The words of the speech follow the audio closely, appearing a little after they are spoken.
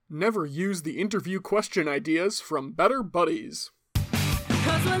Never use the interview question ideas from Better Buddies. 'Cause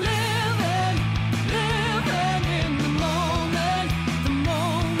we're living in the moment.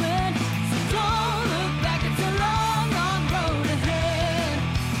 So don't look back, it's a long, long road ahead.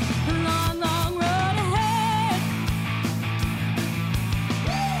 A long, long road ahead.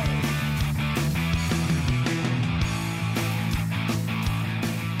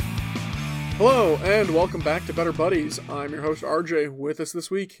 Hello, and welcome back to Better Buddies. I'm your host, RJ. With us this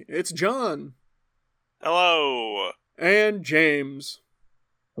week, it's John. Hello. And James.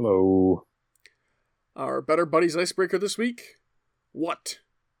 Hello. Our Better Buddies icebreaker this week. What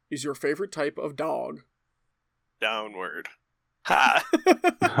is your favorite type of dog? Downward.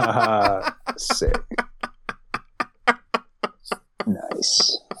 Ha! Sick.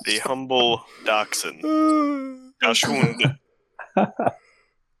 Nice. The humble dachshund. Dachshund.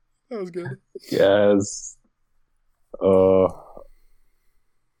 That was good. Yes.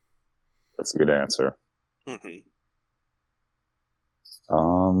 That's a good answer. Mhm.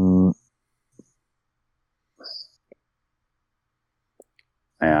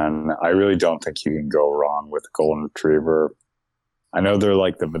 And I really don't think you can go wrong with Golden Retriever. I know they're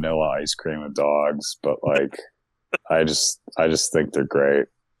like the vanilla ice cream of dogs, but like, I just think they're great.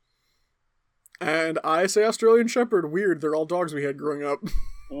 And I say Australian Shepherd. Weird, they're all dogs we had growing up.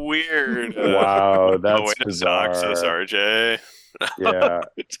 Weird. Wow, that's way to bizarre. dox us, RJ. Yeah.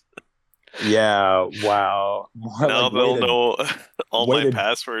 Yeah, wow. More Now like they'll way to- know all my way to-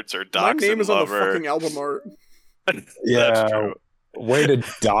 passwords are My dachshund name is on the lover. fucking album art. Yeah, That's true. way to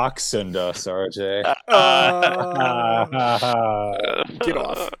dachshund us, RJ. Get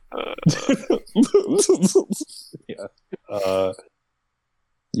off. Yeah.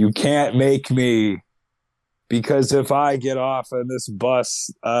 You can't make me, because if I get off and this bus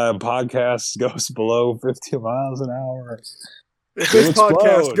podcast goes below 50 miles an hour, If this It'll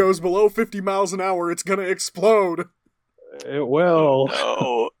podcast explode. goes below 50 miles an hour, it's gonna explode. it will.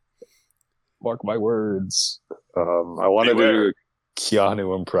 No. Mark my words. I wanted to do Beware. a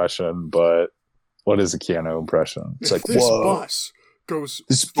Keanu impression, but what is a Keanu impression? It's If like, this whoa. bus goes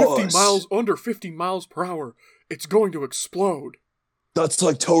This 50 bus. miles under 50 miles per hour, it's going to explode. That's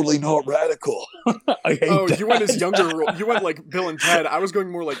like totally not radical. I hate Oh, that. you went his younger role. You went like Bill and Ted. I was going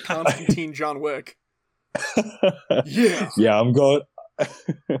more like Constantine John Wick. Yeah. Yeah, I'm going.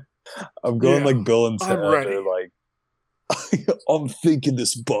 I'm going Yeah, like Bill and I'm Ted. ready. They're like, I'm thinking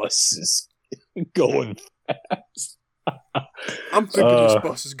this bus is going fast. I'm thinking this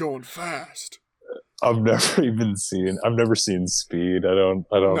bus is going fast. I've never seen Speed. I don't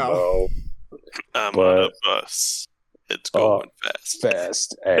No. know. I'm But- on a bus. It's going fast.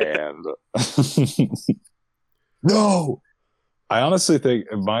 Fast and no. I honestly think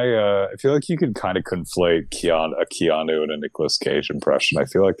I feel like you could kind of conflate a Keanu and a Nicolas Cage impression. I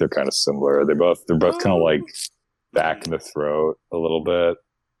feel like they're kind of similar. They're both kind of like back in the throat a little bit.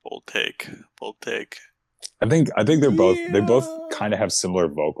 Bold take. Bold take. I think they both Yeah. kind of have similar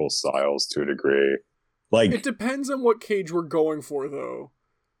vocal styles to a degree. Like, It depends on what Cage we're going for, though.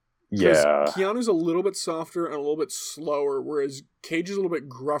 'Cause yeah, Keanu's a little bit softer and a little bit slower, whereas Cage is a little bit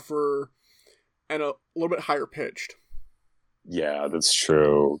gruffer and a little bit higher pitched. yeah, that's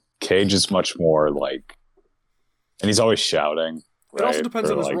true. Cage is much more like, and he's always shouting. It also right? depends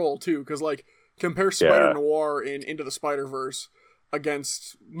Or on his like- role, too, because, like, compare Spider Yeah. Noir in Into the Spider-Verse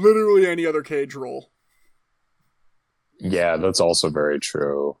against literally any other Cage role. Yeah, that's also very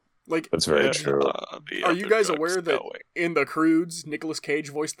true. Like, That's very true. The Are you other guys drugs aware that- going. in The Croods, Nicolas Cage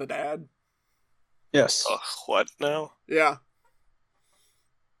voiced the dad? Yes. What now? Yeah.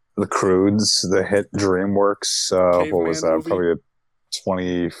 The Croods, the hit DreamWorks, what was Caveman that? movie? Probably a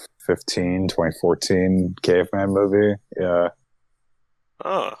 2015, 2014 Caveman movie. Yeah.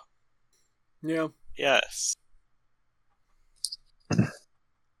 Oh, Yeah. yes.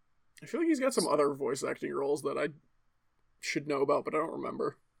 I feel like he's got some other voice acting roles that I should know about, but I don't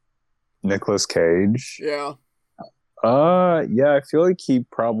remember. Nicolas Cage. Yeah. Yeah, I feel like he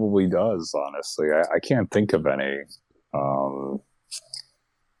probably does, honestly. I can't think of any. On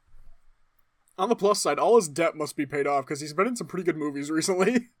the plus side, all his debt must be paid off because he's been in some pretty good movies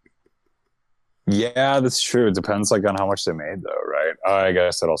recently. Yeah, that's true. It depends like on how much they made though, right? I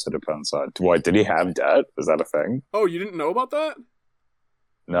guess it also depends on what did he have debt? Is that a thing? Oh, you didn't know about that?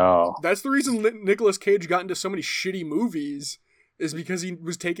 No. That's the reason Nicolas Cage got into so many shitty movies, is because he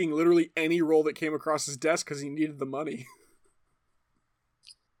was taking literally any role that came across his desk because he needed the money.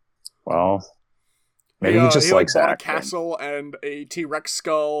 Well, maybe he just likes bought acting. a castle and a T-Rex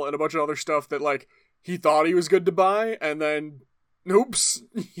skull and a bunch of other stuff that, like, he thought he was good to buy, and then, oops,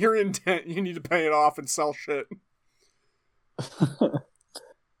 you're in debt, you need to pay it off and sell shit.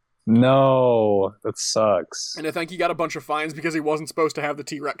 No, that sucks. And I think he got a bunch of fines because he wasn't supposed to have the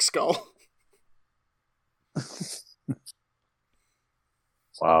T-Rex skull.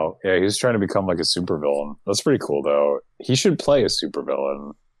 Wow. Yeah, he was trying to become like a supervillain. That's pretty cool, though. He should play a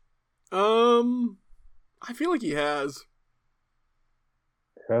supervillain. I feel like he has.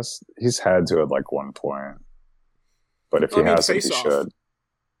 Yes, he's had to at like one point. But if he hasn't, he Face Off. should.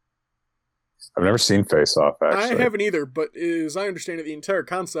 I've never seen Face Off, actually. I haven't either, but as I understand it, the entire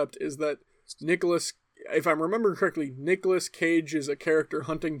concept is that if I'm remembering correctly, Nicolas Cage is a character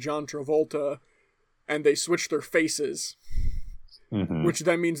hunting John Travolta, and they switch their faces, Mhm. which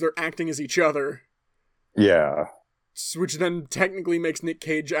then means they're acting as each other, Yeah. which then technically makes Nick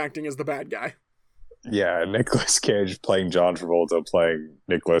Cage acting as the bad guy. Yeah, Nicolas Cage playing John Travolta playing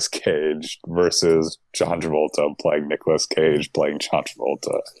Nicolas Cage versus John Travolta playing Nicolas Cage playing John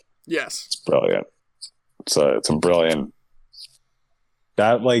Travolta. Yes. It's brilliant. It's a brilliant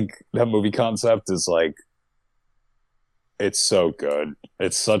that movie concept is like it's so good.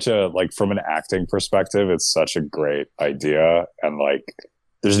 It's such a like from an acting perspective, it's such a great idea, and like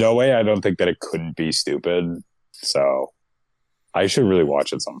there's no way I don't think that it couldn't be stupid. So I should really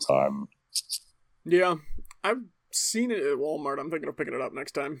watch it sometime. Yeah. I've seen it at Walmart. I'm thinking of picking it up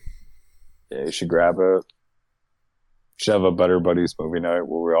next time. Yeah, you should grab it. Should have a Better Buddies movie night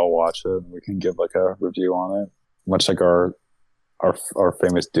where we all watch it and we can give like a review on it, much like our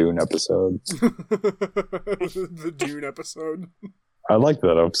famous Dune episode. The Dune episode. I liked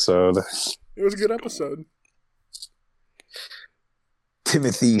that episode. It was a good episode.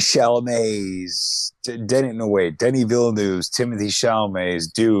 Timothy Chalamet's Denny Villeneuve's Timothy Chalamet's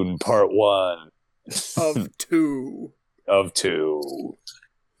Dune Part 1 Of 2. of 2.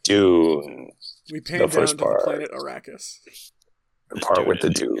 Dune. We The pan down first to the part. planet Arrakis. The part with the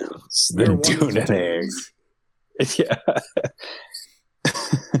Dune. dunes. They're The wonderful Dune eggs. dunes. Yeah.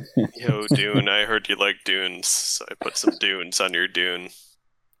 Yo, Dune, I heard you like dunes, so I put some dunes on your dune.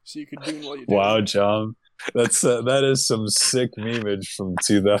 So you could dune while you do Wow, it. John. That is some sick memeage from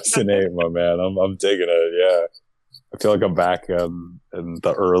 2008, my man. I'm digging it. Yeah, I feel like I'm back in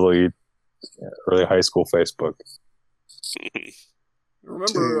the early high school Facebook.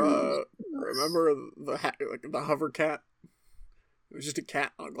 Remember the hover cat? It was just a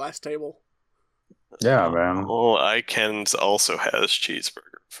cat on a glass table. Yeah, man. Well, Icans also has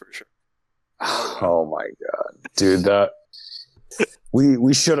cheeseburger, for sure. Oh my god, dude! That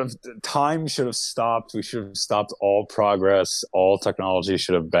we should have time should have stopped. We should have stopped all progress. All technology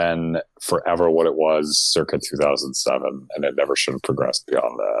should have been forever what it was circa 2007, and it never should have progressed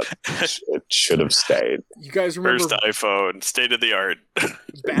beyond that. It should have stayed. You guys remember First iPhone, state of the art.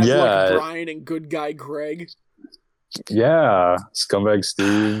 Bad Yeah. Luck Brian and Good Guy Greg? Yeah, Scumbag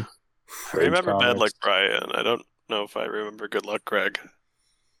Steve. I remember Bad Comics. Luck Brian. I don't know if I remember Good Luck Greg.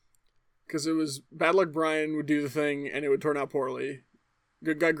 Because it was Bad Luck Brian would do the thing and it would turn out poorly.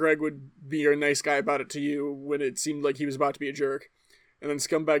 Good Guy Greg would be a nice guy about it to you when it seemed like he was about to be a jerk. And then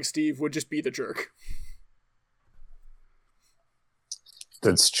Scumbag Steve would just be the jerk.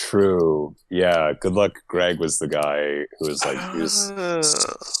 That's true. Yeah, Good Luck Greg was the guy who was like he was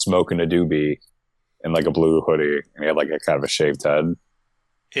smoking a doobie in like a blue hoodie, and he had like a kind of a shaved head.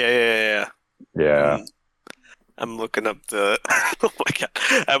 Yeah. Yeah. I'm looking up the. Oh my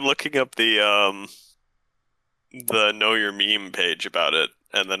god! I'm looking up the Know Your Meme page about it,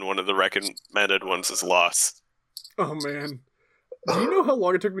 and then one of the recommended ones is Lost. Oh man. Do you know how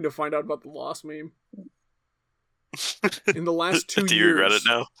long it took me to find out about the Lost meme? In the last 2 years. Do you regret it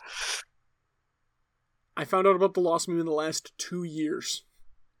now? I found out about the Lost meme in the last 2 years.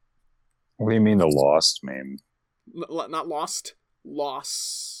 What do you mean the Lost meme? Not Lost.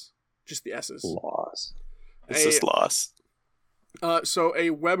 Loss. Just the S's. Lost. It's just Lost. So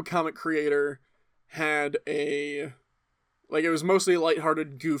a webcomic creator had it was mostly a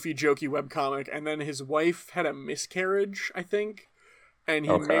lighthearted, goofy, jokey webcomic, and then his wife had a miscarriage, I think, and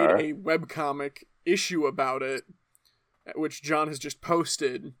he Okay. made a webcomic issue about it, which John has just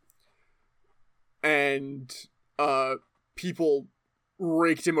posted, and people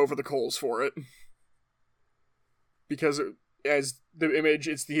raked him over the coals for it. Because as the image,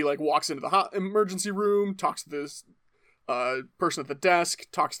 he like walks into the emergency room, talks to this person at the desk,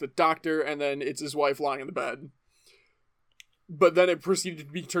 talks to the doctor, and then it's his wife lying in the bed. But then it proceeded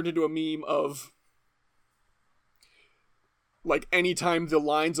to be turned into a meme of like anytime the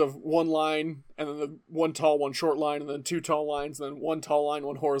lines of one line, and then the one tall, one short line, and then two tall lines, and then one tall line,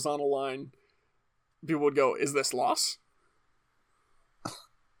 one horizontal line, people would go, "Is this Lost?"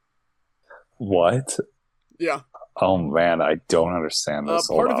 What? Yeah. Oh man, I don't understand this.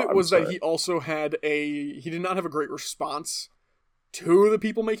 Part Hold of it on, was I'm that sorry. he also had he did not have a great response to the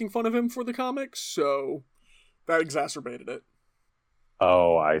people making fun of him for the comics, so that exacerbated it.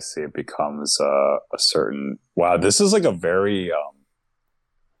 Oh, I see. It becomes a certain. Wow, this is like a very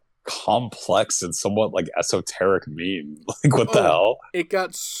complex and somewhat like esoteric meme. Like, what the hell? It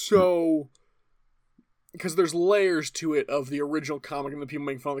got so, because there's layers to it of the original comic and the people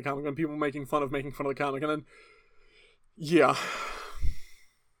making fun of the comic and people making fun of the comic, and then yeah,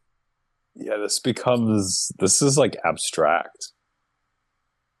 this is like abstract.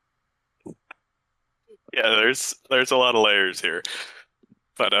 Yeah, there's a lot of layers here.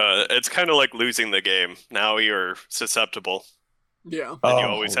 But it's kind of like losing the game. Now you're susceptible, yeah. and you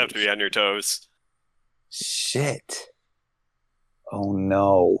always have to be on your toes. Shit. Oh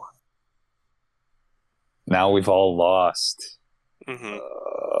no. Now we've all lost. Hmm.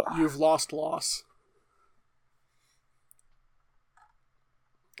 You've lost.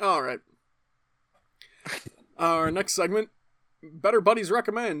 All right. Our next segment, Better Buddies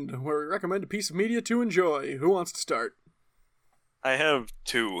Recommend, where we recommend a piece of media to enjoy. Who wants to start? I have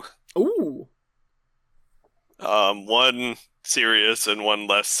two. Ooh. One serious and one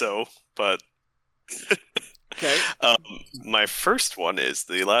less so, but Okay. my first one is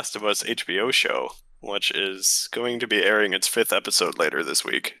the Last of Us HBO show, which is going to be airing its 5th episode later this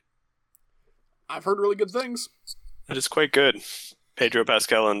week. I've heard really good things. It is quite good. Pedro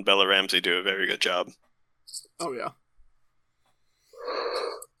Pascal and Bella Ramsey do a very good job. Oh, yeah.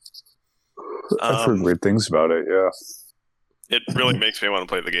 I've heard weird things about it, yeah. It really makes me want to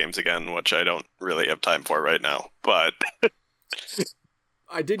play the games again, which I don't really have time for right now. But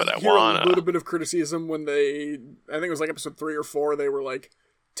I did But I hear wanna. a little bit of criticism when I think it was like episode 3 or 4, they were like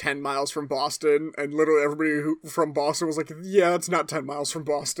 10 miles from Boston, and literally everybody from Boston was like, yeah, it's not 10 miles from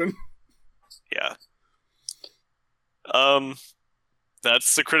Boston. yeah.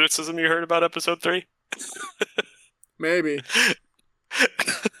 That's the criticism you heard about episode 3? Maybe.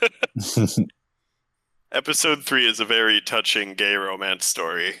 Episode 3 is a very touching gay romance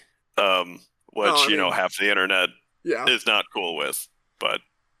story, which, half the internet Yeah. is not cool with, but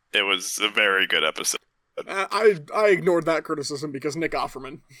it was a very good episode. I ignored that criticism because Nick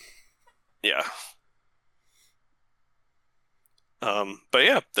Offerman. Yeah. But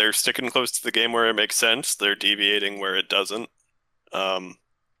yeah, they're sticking close to the game where it makes sense. They're deviating where it doesn't.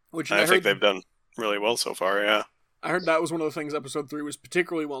 Which I think they've done really well so far, yeah. I heard that was one of the things episode 3 was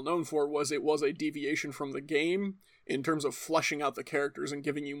particularly well known for, was it was a deviation from the game in terms of fleshing out the characters and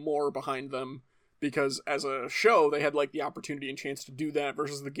giving you more behind them, because as a show, they had like the opportunity and chance to do that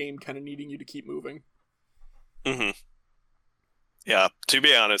versus the game kind of needing you to keep moving. Mm-hmm. Yeah, to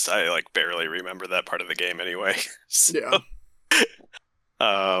be honest, I like barely remember that part of the game anyway. So, Yeah.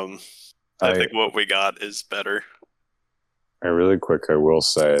 I think what we got is better. Really quick, I will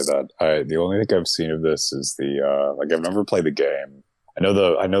say that the only thing I've seen of this is I've never played the game. I know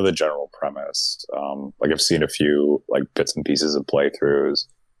the general premise. I've seen a few like bits and pieces of playthroughs.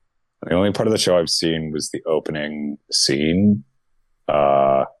 And the only part of the show I've seen was the opening scene,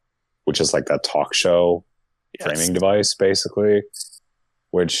 which is like that talk show framing device, basically,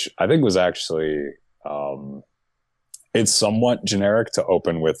 which I think was actually it's somewhat generic to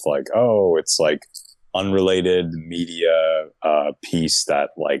open with like, oh, it's like unrelated media piece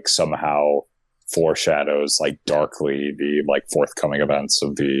that like somehow foreshadows like darkly the like forthcoming events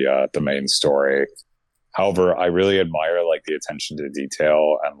of the main story. However, I really admire like the attention to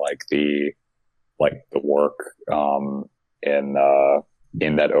detail and like the work in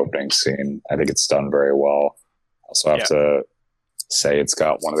that opening scene. I think it's done very well. Also have to say it's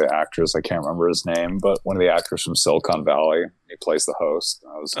got one of the actors, I can't remember his name, but one of the actors from Silicon Valley. He plays the host.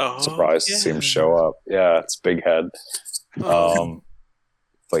 I was surprised to see him show up. Yeah, it's big head.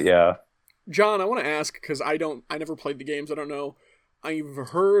 But yeah. John, I want to ask, because I never played the games, I don't know. I've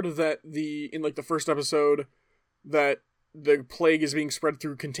heard that in the first episode, that the plague is being spread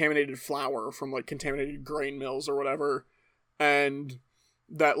through contaminated flour from like contaminated grain mills or whatever, and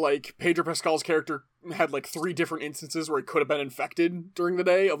that like Pedro Pascal's character had like 3 different instances where he could have been infected during the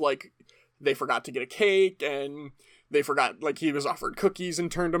day, of like they forgot to get a cake, and they forgot, like, he was offered cookies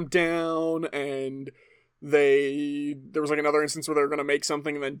and turned them down, and there was like another instance where they were going to make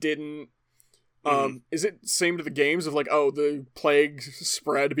something and then didn't. Is it same to the games of like, oh, the plague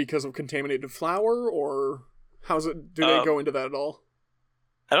spread because of contaminated flour, or how's it? Do they go into that at all?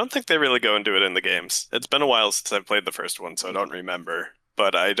 I don't think they really go into it in the games. It's been a while since I've played the first one, so I don't remember.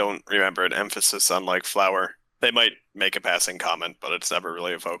 But I don't remember an emphasis on like flour. They might make a passing comment, but it's never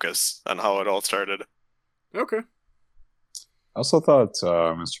really a focus on how it all started. Okay. I also thought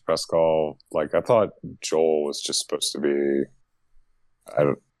Mr. Pascal, I thought Joel was just supposed to be,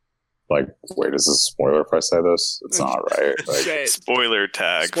 Like, wait, is this a spoiler if I say this? It's not, right? Like, Say it. Spoiler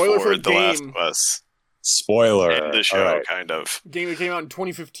tag Spoiler for for The Last game. of Us. spoiler. And the All show, right. kind of. Game that came out in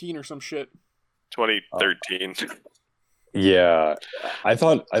 2015 or some shit. 2013. Yeah, I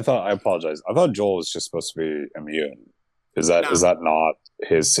apologize. I thought Joel was just supposed to be immune. Is that No. is that not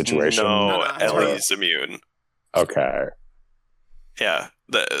his situation? No, No, it's Ellie's immune. Okay. Yeah,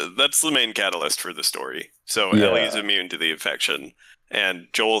 that's the main catalyst for the story. So Yeah. Ellie's immune to the infection, and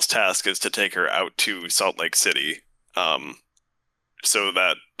Joel's task is to take her out to Salt Lake City, so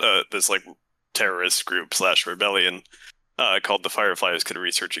that this like terrorist group / rebellion called the Fireflies could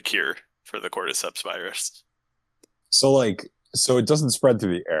research a cure for the cordyceps virus. So it doesn't spread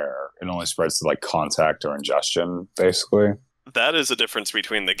through the air. It only spreads to like contact or ingestion, basically. That is a difference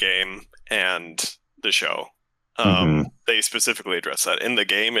between the game and the show. Mhm. They specifically address that. In the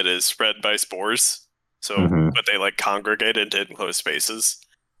game, it is spread by spores. So, Mhm. but they like congregate into enclosed spaces.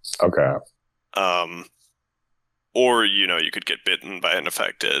 Okay. Or, you could get bitten by an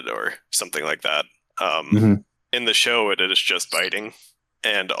infected or something like that. Mhm. In the show, it is just biting.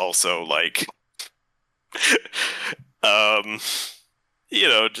 And also, like,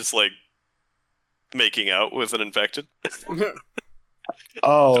 just like making out with an infected.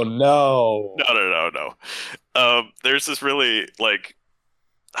 Oh no. No. There's this really, like,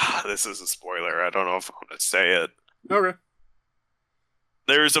 this is a spoiler. I don't know if I want to say it. Okay.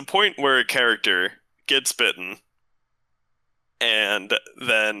 There's a point where a character gets bitten, and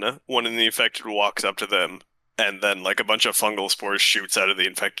then one of the infected walks up to them, and then like a bunch of fungal spores shoots out of the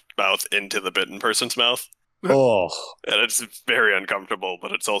infected mouth into the bitten person's mouth. Oh. And it's very uncomfortable,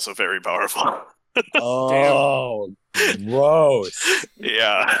 but it's also very powerful. Oh. Gross.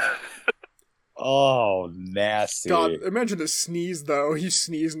 Yeah. Oh, nasty. God, imagine the sneeze though. He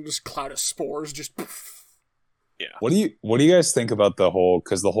sneezed and just cloud of spores just. What do you guys think about the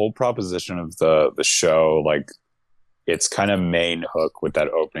whole proposition of the show, like its kind of main hook with that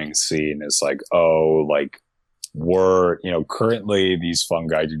opening scene is like, oh, like we're, currently these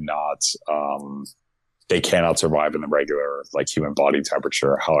fungi do not they cannot survive in the regular like human body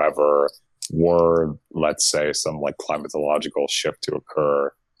temperature. However, were, let's say, some like climatological shift to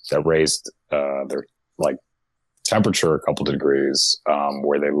occur that raised their like temperature a couple degrees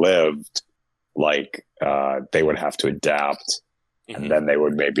where they lived, like they would have to adapt, and then they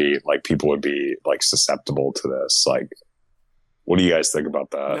would maybe like people would be like susceptible to this. Like, what do you guys think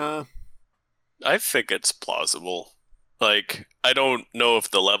about that? Nah. I think it's plausible. Like, I don't know if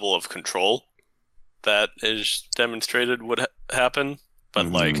the level of control that is demonstrated would happen, but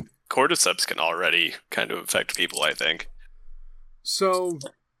Mhm. like cordyceps can already kind of affect people, I think. So,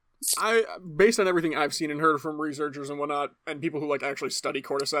 based on everything I've seen and heard from researchers and whatnot, and people who like actually study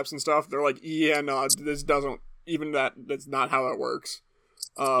cordyceps and stuff, they're like, yeah, no, this doesn't even that's not how that works.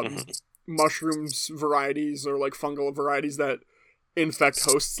 Mushrooms varieties or like fungal varieties that infect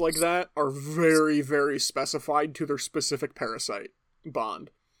hosts like that are very, very specified to their specific parasite bond.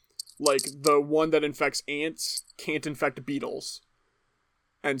 Like the one that infects ants can't infect beetles.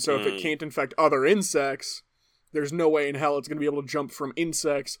 And so if it can't infect other insects, there's no way in hell it's going to be able to jump from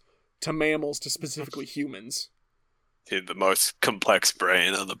insects to mammals to specifically humans. Dude, the most complex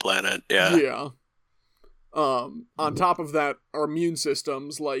brain on the planet. Yeah. Yeah. On top of that, our immune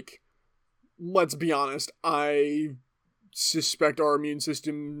systems, like, let's be honest, I suspect our immune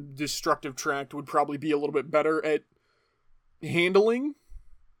system destructive tract would probably be a little bit better at handling,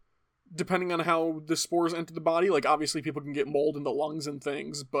 depending on how the spores enter the body. Like, obviously people can get mold in the lungs and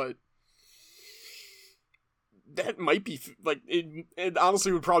things, but that might be, like, it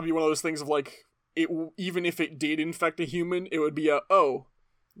honestly would probably be one of those things of, like, even if it did infect a human, it would be oh,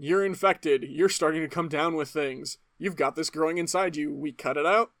 you're infected, you're starting to come down with things, you've got this growing inside you, we cut it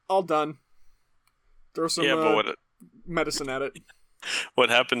out, all done. Throw some but medicine at it. what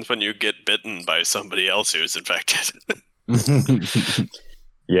happens when you get bitten by somebody else who's infected?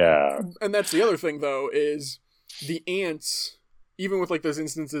 Yeah. And that's the other thing, though, is the ants, even with like those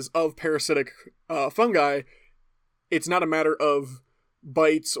instances of parasitic fungi, it's not a matter of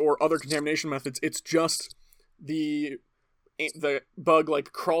bites or other contamination methods. It's just the bug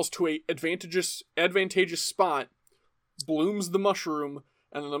like crawls to a advantageous spot, blooms the mushroom,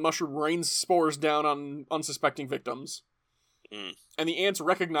 and then the mushroom rains spores down on unsuspecting victims. And the ants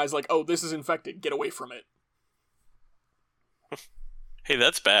recognize like, oh, this is infected, get away from it. Hey,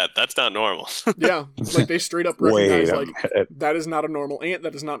 that's bad. That's not normal. Yeah, like they straight up Wait recognize a like, minute. that is not a normal ant,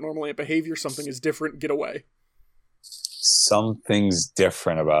 that is not normal ant behavior, something is different, get away. Something's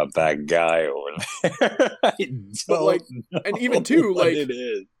different about that guy over there. I But, like, don't and even know too, what like, it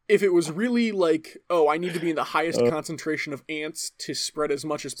is. if it was really like, oh, I need to be in the highest concentration of ants to spread as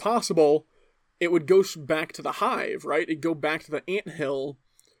much as possible, it would go back to the hive, right? It'd go back to the anthill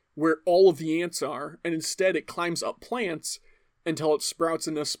where all of the ants are, and instead it climbs up plants until it sprouts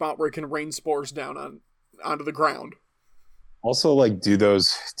in a spot where it can rain spores down onto the ground. Also, like,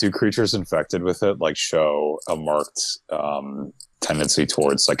 do creatures infected with it like show a marked tendency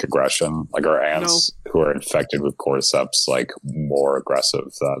towards like aggression? Like, are ants who are infected with cordyceps like more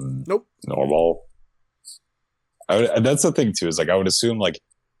aggressive than Nope. normal? That's the thing too. Is like I would assume like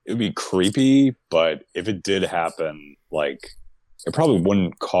it would be creepy, but if it did happen, like it probably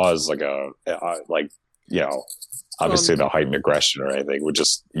wouldn't cause like obviously the heightened aggression or anything. It would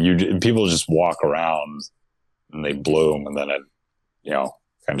just people just walk around and they bloom, and then it, kind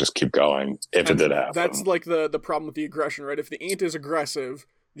of just keep going if it did happen. That's like the problem with the aggression, right? If the ant is aggressive,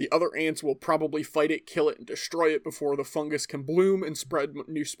 the other ants will probably fight it, kill it, and destroy it before the fungus can bloom and spread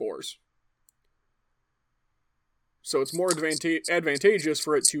new spores. So it's more advantageous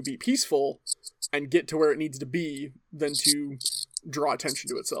for it to be peaceful and get to where it needs to be than to draw attention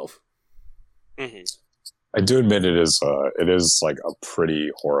to itself. Mm-hmm. I do admit it is like a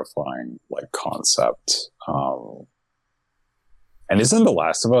pretty horrifying like concept. And isn't The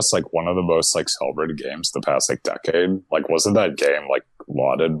Last of Us like one of the most like celebrated games the past like decade? Like, wasn't that game like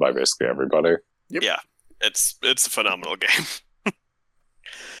lauded by basically everybody? Yep. Yeah, it's a phenomenal game.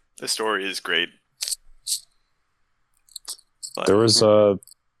 The story is great. But There was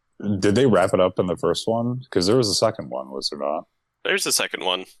did they wrap it up in the first one? Because there was a second one, was there not? there's a second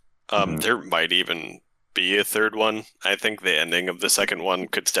one. There might even be a third one. I think the ending of the second one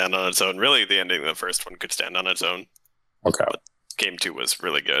could stand on its own. Really, the ending of the first one could stand on its own. Okay. Game 2 was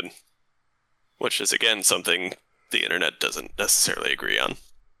really good, which is again something the internet doesn't necessarily agree on.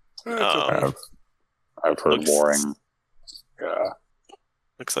 I've heard boring. Yeah.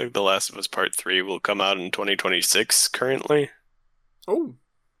 Looks like The Last of Us Part 3 will come out in 2026 currently. Oh,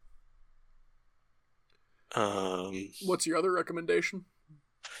 Um, what's your other recommendation?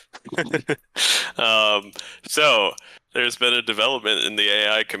 so there's been a development in the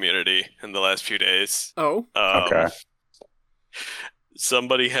AI community in the last few days. Oh, Okay.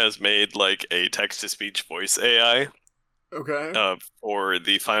 Somebody has made like a text-to-speech voice AI okay. for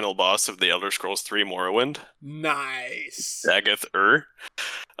the final boss of the Elder Scrolls 3 Morrowind, Nice. Zagath Ur.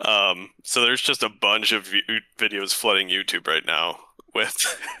 So there's just a bunch of videos flooding YouTube right now with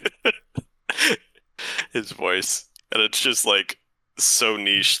his voice, and it's just like so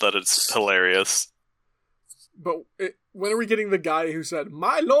niche that it's hilarious. But when are we getting the guy who said,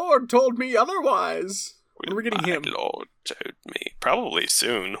 "My lord told me otherwise"? When are we getting him? My lord told me. Probably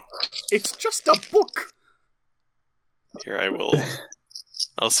soon. It's just a book. Here I will.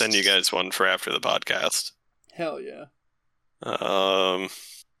 I'll send you guys one for after the podcast. Hell yeah. A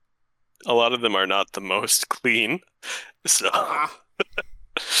lot of them are not the most clean. So Ah,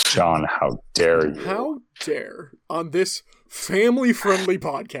 John, how dare you? how dare on this family-friendly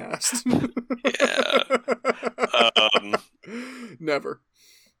podcast? Never.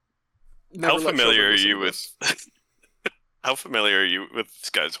 how let familiar are children you listen to with? How familiar are you with this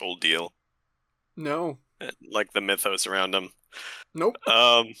guy's whole deal? this. No. Like the mythos around him. Nope.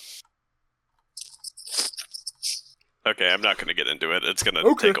 Okay, I'm not going to get into it. It's going to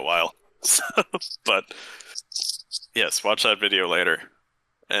Okay. take a while. But yes, watch that video later.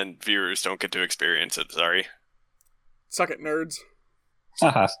 And viewers don't get to experience it. Sorry. Suck it, nerds.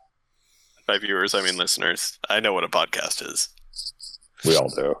 By viewers, I mean listeners. I know what a podcast is. We all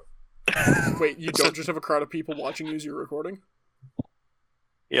do. Wait, you don't just have a crowd of people watching you as you're recording?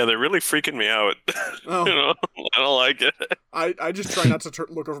 Yeah, they're really freaking me out. Oh. You know, I don't like it. I just try not to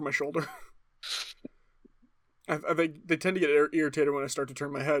look over my shoulder. I think they tend to get irritated when I start to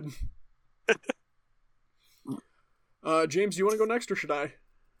turn my head. James, do you want to go next, or should I?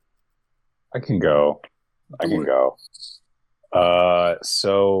 I can go.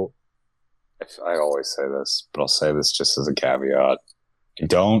 So I always say this, but I'll say this just as a caveat. I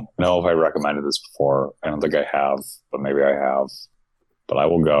don't know if I recommended this before. I don't think I have, but maybe I have. But I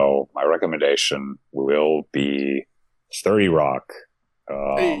will go. My recommendation will be 30 Rock.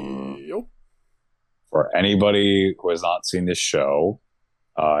 Hey, yo. For anybody who has not seen this show,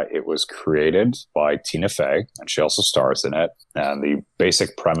 it was created by Tina Fey, and she also stars in it. And the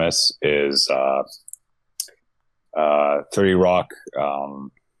basic premise is 30 Rock,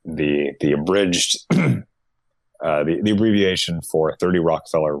 the abridged, the abbreviation for 30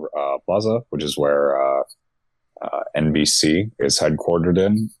 Rockefeller Plaza, which is where NBC is headquartered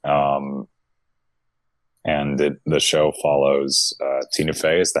in. And the show follows Tina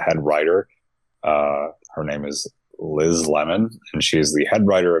Fey as the head writer. Her name is Liz Lemon, and she is the head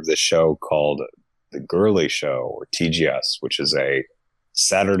writer of this show called The Girly Show, or TGS, which is a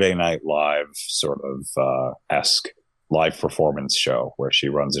Saturday Night Live sort of esque live performance show where she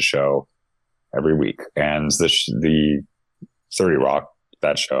runs a show every week. And the 30 Rock,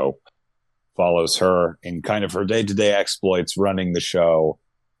 that show, follows her in kind of her day-to-day exploits running the show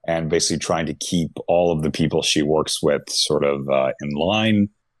and basically trying to keep all of the people she works with sort of in line,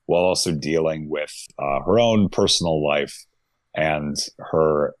 while also dealing with her own personal life and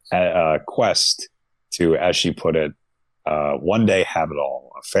her quest to, as she put it, one day have it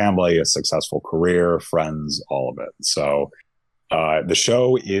all: a family, a successful career, friends, all of it. So the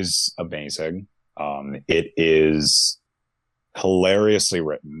show is amazing. It is hilariously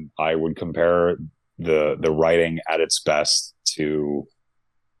written. I would compare the writing at its best to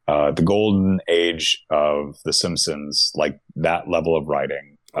the golden age of The Simpsons, like that level of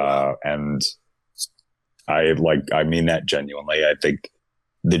writing. And I mean that genuinely. I think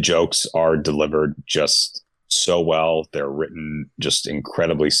the jokes are delivered just so well. They're written just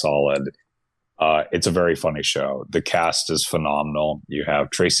incredibly solid. It's a very funny show. The cast is phenomenal. You have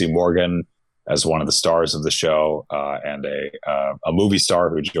Tracy Morgan as one of the stars of the show, and a movie star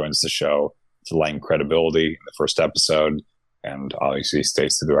who joins the show to lend credibility in the first episode, and obviously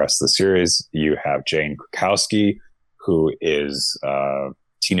stays through the rest of the series. You have Jane Krakowski, who is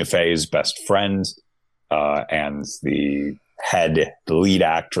Tina Fey's best friend, and the lead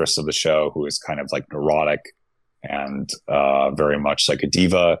actress of the show, who is kind of like neurotic and very much like a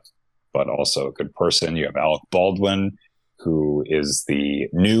diva, but also a good person. You have Alec Baldwin, who is the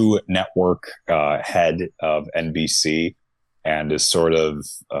new network head of NBC and is sort of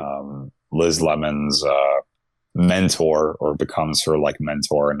Liz Lemon's mentor, or becomes her like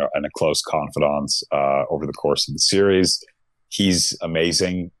mentor and a close confidant over the course of the series. He's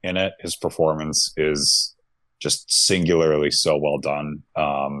amazing in it. His performance is just singularly so well done.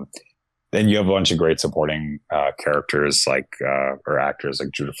 Then you have a bunch of great supporting characters or actors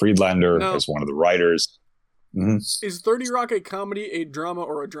like Judah Friedlander as one of the writers. Mm-hmm. Is 30 Rock a comedy, a drama,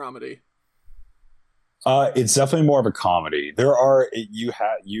 or a dramedy? It's definitely more of a comedy.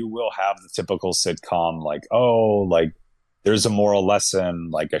 You will have the typical sitcom, like, oh, like there's a moral lesson,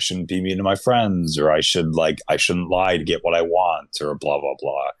 like I shouldn't be mean to my friends, or I shouldn't lie to get what I want, or blah blah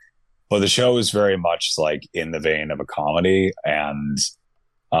blah. But the show is very much like in the vein of a comedy, and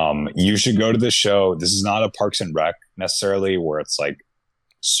you should go to the show. This is not a Parks and Rec necessarily, where it's like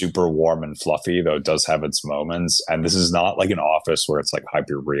super warm and fluffy, though it does have its moments. And this is not like an Office where it's like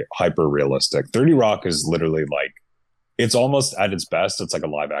hyper realistic. 30 Rock is literally like, it's almost at its best, it's like a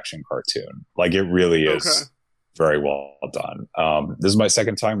live action cartoon. Like it really is very well done. This is my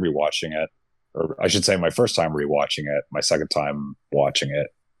second time rewatching it, or I should say my first time rewatching it, my second time watching it.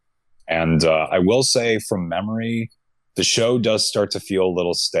 And I will say from memory, the show does start to feel a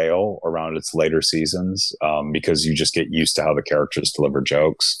little stale around its later seasons, because you just get used to how the characters deliver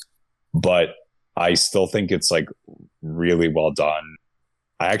jokes. But I still think it's like really well done.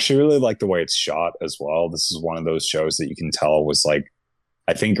 I actually really like the way it's shot as well. This is one of those shows that you can tell was like,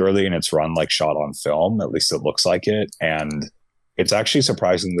 I think early in its run, like shot on film, at least it looks like it. And it's actually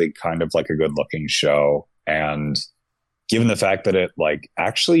surprisingly kind of like a good looking show. And given the fact that it like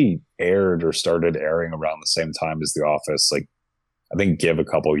actually aired or started airing around the same time as The Office, like I think give a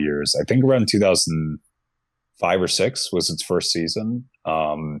couple years, I think around 2005 or 6 was its first season.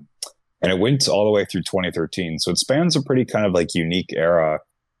 And it went all the way through 2013. So it spans a pretty kind of like unique era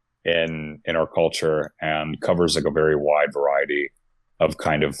in our culture and covers like a very wide variety of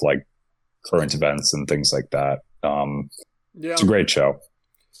kind of like current events and things like that. It's a great show.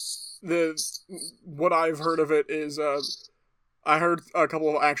 What I've heard of it is I heard a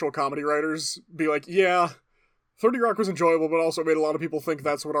couple of actual comedy writers be like, yeah, 30 Rock was enjoyable, but also made a lot of people think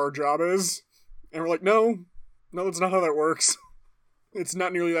that's what our job is. And we're like, no, that's not how that works. It's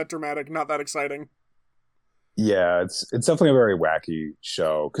not nearly that dramatic, not that exciting. Yeah, it's definitely a very wacky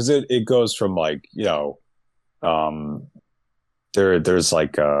show, because it goes from like, you know, there's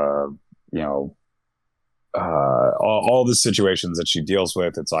like all the situations that she deals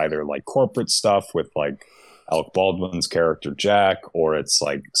with. It's either like corporate stuff with like Alec Baldwin's character Jack, or it's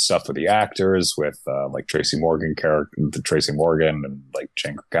like stuff with the actors with like Tracy Morgan and like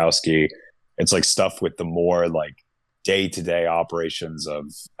Jane Krakowski. It's like stuff with the more like day-to-day operations of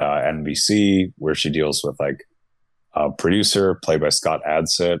NBC, where she deals with like a producer played by Scott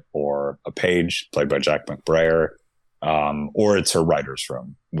Adsit, or a page played by Jack McBrayer. Or it's her writer's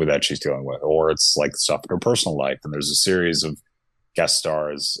room that she's dealing with, or it's like stuff in her personal life. And there's a series of guest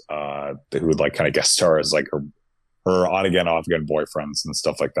stars who would like kind of guest star as like her on again, off again boyfriends and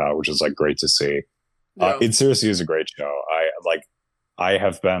stuff like that, which is like great to see. Yeah. It seriously is a great show. I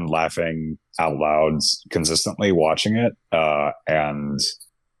have been laughing out loud consistently watching it, and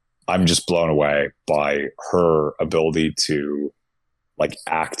I'm just blown away by her ability to like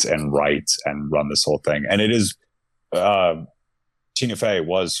act and write and run this whole thing. And it is Tina Fey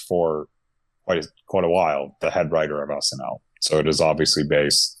was for quite a while the head writer of SNL, so it is obviously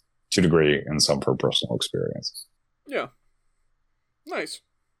based to a degree in some of her personal experience. Yeah. Nice.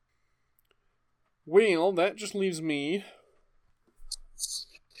 Well, that just leaves me.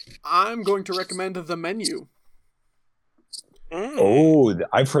 I'm going to recommend The Menu. Oh,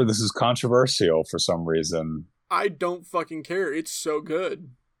 I've heard this is controversial for some reason. I don't fucking care. It's so good.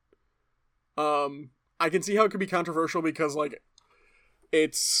 I can see how it could be controversial because, like,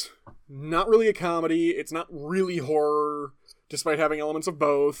 it's not really a comedy. It's not really horror, despite having elements of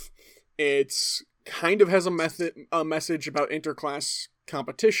both. It's kind of has a message about interclass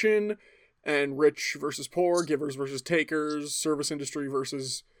competition and rich versus poor, givers versus takers, service industry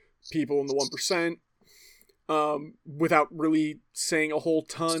versus people in the 1%, without really saying a whole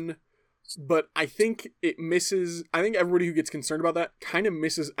ton. But I think I think everybody who gets concerned about that kind of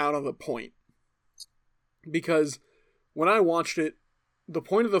misses out on the point. Because when I watched it, the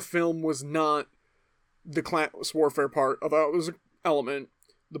point of the film was not the class warfare part, although it was an element.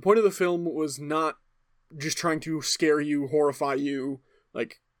 The point of the film was not just trying to scare you, horrify you,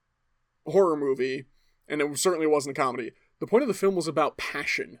 like horror movie, and it certainly wasn't a comedy. The point of the film was about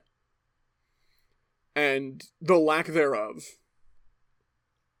passion and the lack thereof.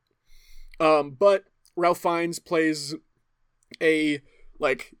 But Ralph Fiennes plays a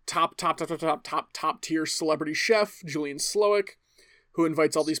like top tier celebrity chef, Julian Slowik, who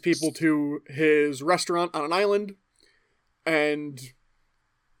invites all these people to his restaurant on an island, and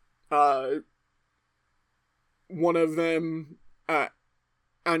one of them,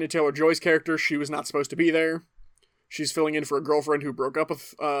 Anya Taylor-Joy's character, she was not supposed to be there. She's filling in for a girlfriend who broke up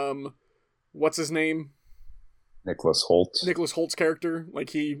with what's his name? Nicholas Holt. Nicholas Holt's character.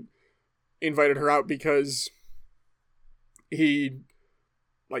 Like, he invited her out because he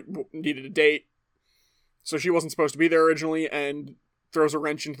needed a date. So she wasn't supposed to be there originally, and throws a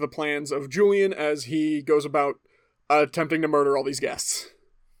wrench into the plans of Julian as he goes about attempting to murder all these guests.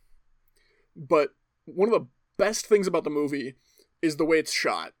 But one of the best things about the movie is the way it's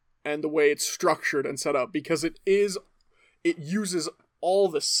shot and the way it's structured and set up, because it uses all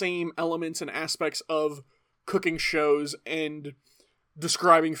the same elements and aspects of cooking shows and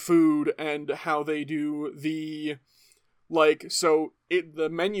describing food and how they do the the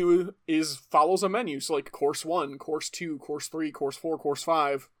menu follows a menu. So like course 1, course 2, course 3, course 4, course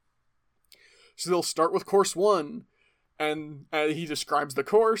 5. So they'll start with course 1 and he describes the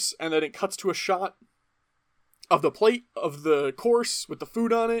course, and then it cuts to a shot of the plate of the course with the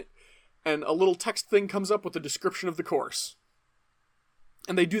food on it, and a little text thing comes up with the description of the course.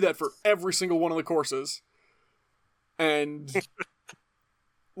 And they do that for every single one of the courses. And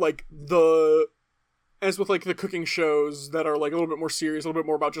as with like the cooking shows that are like a little bit more serious, a little bit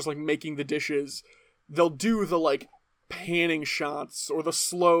more about just like making the dishes, they'll do the like panning shots or the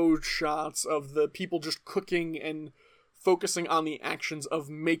slow shots of the people just cooking and focusing on the actions of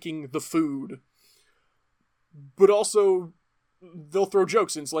making the food. But also, they'll throw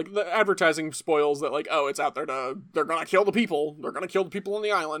jokes in. So, like, the advertising spoils that, like, oh, it's out there they're gonna kill the people. They're gonna kill the people on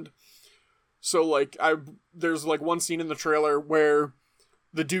the island. So, like, there's, like, one scene in the trailer where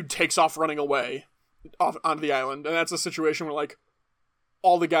the dude takes off running away onto the island. And that's a situation where, like,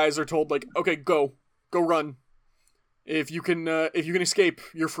 all the guys are told, like, okay, go run. If you can escape,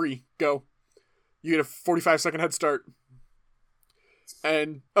 you're free. Go. You get a 45-second head start.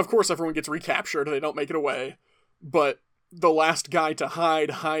 And, of course, everyone gets recaptured. They don't make it away. But the last guy to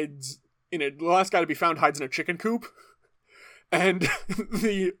hides in it. The last guy to be found hides in a chicken coop. And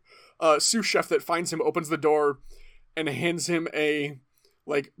the sous chef that finds him opens the door and hands him a,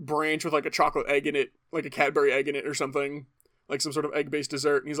 like, branch with, like, a chocolate egg in it. Like a Cadbury egg in it or something. Like some sort of egg-based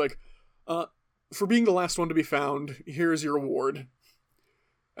dessert. And he's like, for being the last one to be found, here's your reward.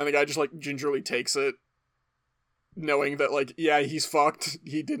 And the guy just, like, gingerly takes it, knowing that, like, yeah, he's fucked.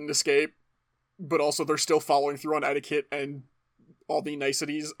 He didn't escape. But also they're still following through on etiquette and all the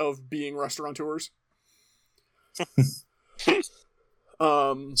niceties of being restaurateurs.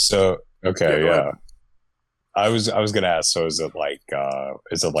 So, okay, yeah. yeah. I was gonna ask, so is it like a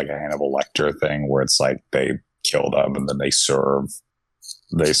Hannibal Lecter thing where it's like they kill them and then they serve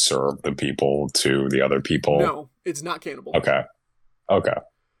the people to the other people? No, it's not cannibal. Okay.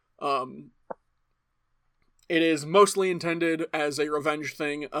 It is mostly intended as a revenge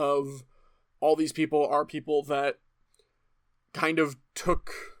thing of all these people are people that kind of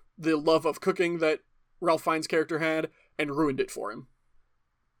took the love of cooking that Ralph Fiennes' character had and ruined it for him.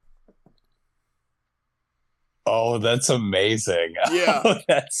 Oh, that's amazing. Yeah. Oh,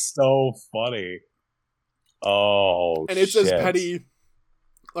 that's so funny. Oh, And it's shit. as petty,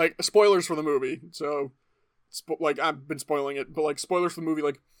 like, spoilers for the movie. So, like, I've been spoiling it, but, like, spoilers for the movie,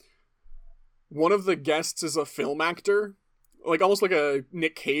 like, one of the guests is a film actor, like, almost like a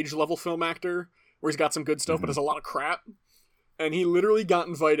Nick Cage level film actor, where he's got some good stuff, but has a lot of crap. And he literally got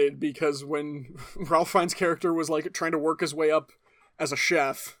invited because when Ralph Fiennes' character was, like, trying to work his way up as a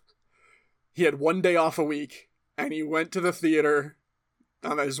chef, he had 1 day off a week, and he went to the theater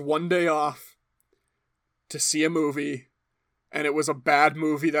on his 1 day off to see a movie, and it was a bad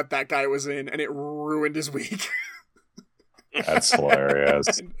movie that guy was in, and it ruined his week. That's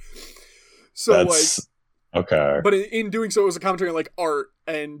hilarious. So, That's okay. but in doing so, it was a commentary on, like, art,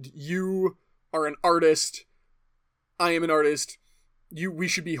 and you are an artist, I am an artist, we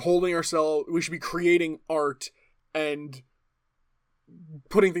should be holding ourselves, we should be creating art, and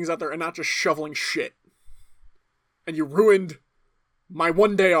putting things out there, and not just shoveling shit. And you ruined my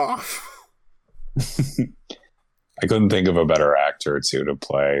 1 day off. I couldn't think of a better actor too to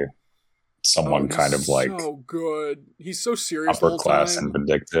play someone he's kind of like so good. He's so serious the upper whole class time, and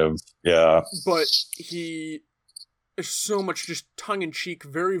vindictive. Yeah. but he is so much just tongue-in-cheek,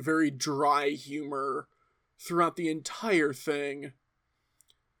 very, very dry humor throughout the entire thing.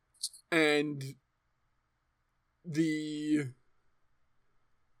 And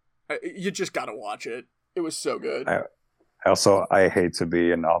you just gotta watch it. It was so good. I hate to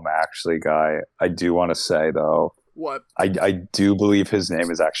be an actually guy. I do want to say though, What? I do believe his name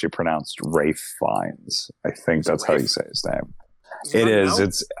is actually pronounced Rafe Fiennes. I think Is it that's how you Rafe? say his name. Is It on is. now?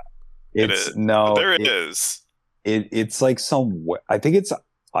 It's is. no. There it is. It's like some. I think it's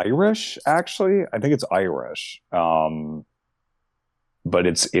Irish. Actually, I think it's Irish. But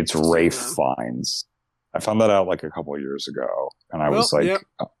it's Rafe Fiennes. I found that out like a couple of years ago, and I Well, was like, yeah.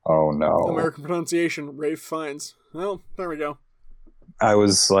 "Oh no!" American pronunciation, Rafe Fiennes. Well, there we go. I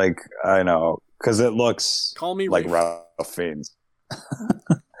was like, "I know," because it looks Call me like Rafe. Ralph Fiennes.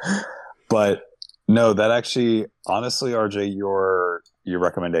 But no, that actually, honestly, RJ, your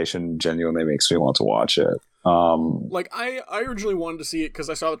recommendation genuinely makes me want to watch it. Like, I originally wanted to see it because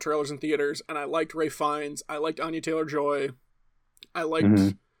I saw the trailers in theaters, and I liked Rafe Fiennes. I liked Anya Taylor-Joy. I liked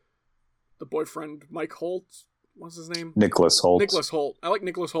Mhm. the boyfriend, Mike Holt. What's his name? Nicholas Holt. Nicholas Holt. I like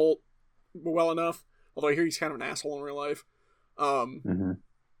Nicholas Holt well enough, although I hear he's kind of an asshole in real life. Mhm.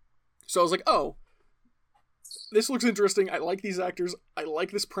 So I was like, oh, this looks interesting. I like these actors. I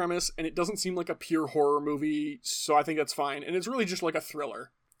like this premise, and it doesn't seem like a pure horror movie, so I think that's fine. And it's really just like a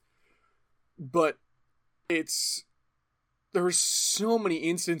thriller. But there were so many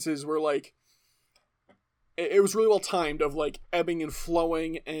instances where, like, it was really well timed of, like, ebbing and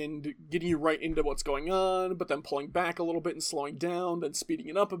flowing and getting you right into what's going on, but then pulling back a little bit and slowing down, then speeding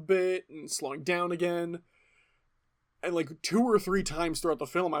it up a bit and slowing down again. And, like, 2 or 3 times throughout the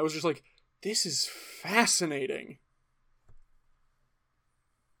film, I was just like, this is fascinating.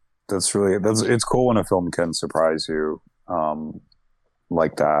 It's cool when a film can surprise you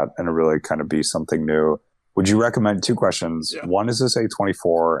like that and it really kind of be something new. Would you recommend 2 questions? Yeah. 1, is this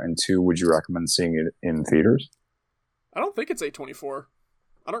A24? And 2, would you recommend seeing it in theaters? I don't think it's A24.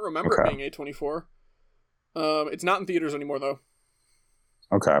 I don't remember Okay. it being A24. It's not in theaters anymore, though.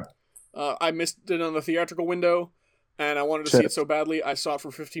 Okay. I missed it on the theatrical window, and I wanted to see Shit. it so badly, I saw it for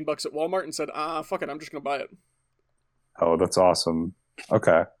 $15 at Walmart and said, fuck it, I'm just gonna buy it. Oh, that's awesome.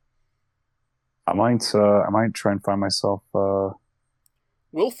 Okay. I might try and find myself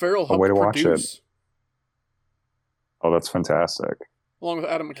Will Ferrell A way helped to watch produce, oh, that's fantastic. along with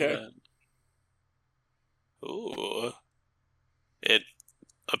Adam McKay. Ooh. It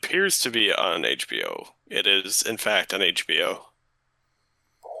appears to be on HBO. It is, in fact, on HBO.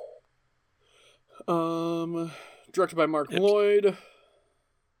 Directed by Mark Yep. Lloyd,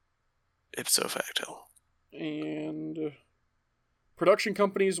 Ipso facto. and production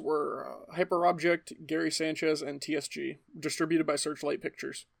companies were Hyperobject, Gary Sanchez, and TSG. Distributed by Searchlight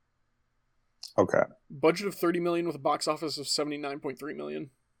Pictures. Okay. Budget of $30 million with a box office of $79.3 million.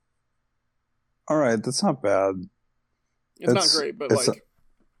 All right, that's not bad. It's not It's- great, but it's- like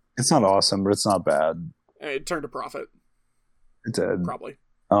It's not awesome, but it's not bad. it turned a profit, It did. probably.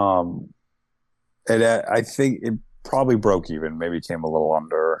 And I think it probably broke even, maybe came a little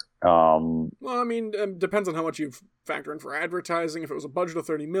under. Well, I mean, it depends on how much you factor in for advertising. If it was a budget of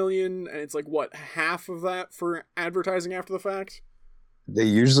 $30 million, and it's like, what, half of that for advertising after the fact? They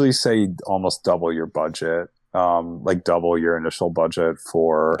usually say almost double your budget, like double your initial budget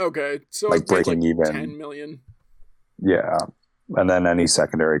for, Okay, so Like it's like breaking even. $10 million. yeah, and then any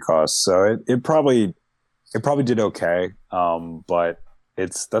secondary costs. So it probably it probably did okay. But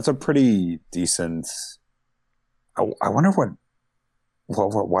that's a pretty decent. I wonder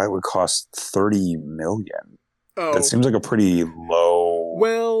why it would cost 30 million. Oh, That seems like a pretty low.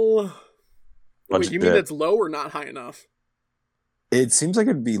 well. Wait, budget. you mean it's low or not high enough? It seems like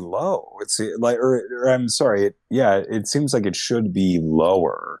it'd be low. It's like, or I'm sorry. It seems like it should be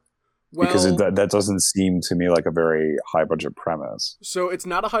lower Well, because that doesn't seem to me like a very high budget premise. so it's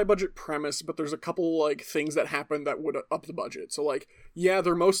not a high budget premise, but there's a couple like things that happen that would up the budget. So like, yeah,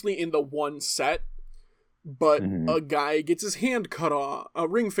 they're mostly in the one set, but Mhm. a guy gets his hand cut off, a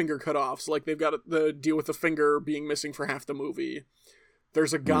ring finger cut off. So like they've got the deal with the finger being missing for half the movie.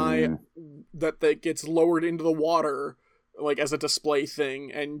 There's a guy that gets lowered into the water like as a display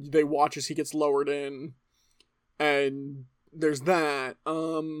thing, and they watch as he gets lowered in. And there's that.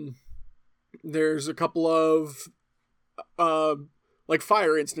 There's a couple of like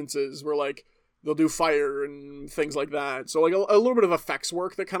fire instances where like they'll do fire and things like that. So like a little bit of effects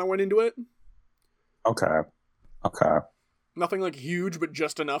work that kind of went into it. Okay. Nothing like huge, but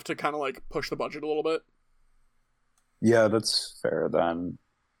just enough to kind of like push the budget a little bit. Yeah, that's fair then.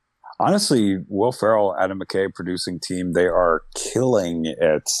 Honestly, Will Ferrell, Adam McKay producing team, they are killing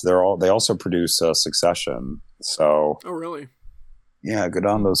it. They also produce Succession. So Oh, really? yeah, good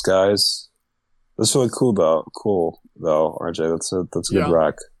on those guys. That's really cool though. RJ. That's a good Yeah.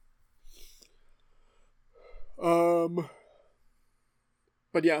 rec.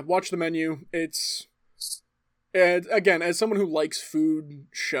 But yeah, watch the menu. And again, as someone who likes food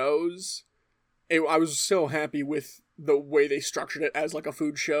shows, I was so happy with the way they structured it as like a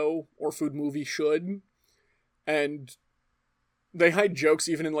food show or food movie should, and they hide jokes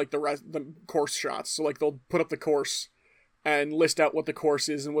even in like the course shots. So like they'll put up the course and list out what the course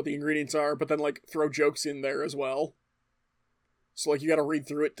is and what the ingredients are, but then like throw jokes in there as well. So like you got to read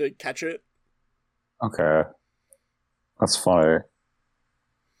through it to catch it. Okay, that's funny.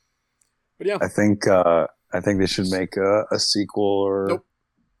 But yeah, I think they should make a sequel or Nope.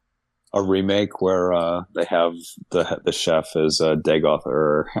 a remake where they have the chef as Dagoth.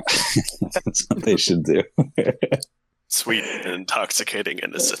 That's what they should do. Sweet and intoxicating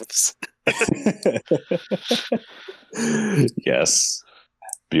innocence. Yes,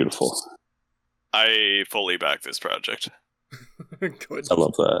 beautiful. I fully back this project. good. I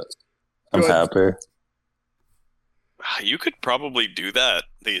love that. I'm Good. happy. You could probably do that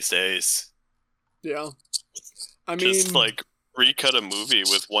these days. Yeah, I mean, Just like recut a movie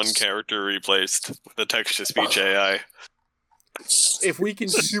with one character replaced with a text-to-speech AI. if we can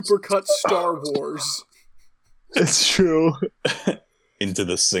supercut Star Wars, It's true. Into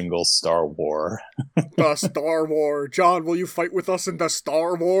the single Star War. the Star War. John, will you fight with us in the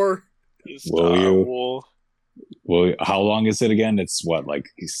Star War? Will you? Wars. Well, how long is it again? It's what, like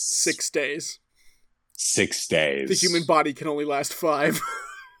 6 days. 6 days. The human body can only last 5.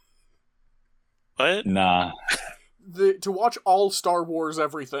 What? Nah. To watch all Star Wars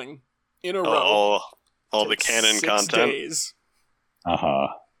everything in a row. All the takes canon 6 content. days. Uh-huh.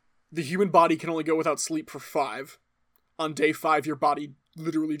 The human body can only go without sleep for 5. On day 5, your body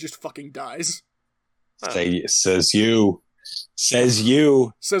literally just fucking dies. Says you. Says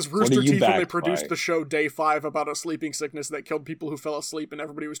you. Says What Rooster are you Teeth when they backed produced by? the show Day 5 about a sleeping sickness that killed people who fell asleep and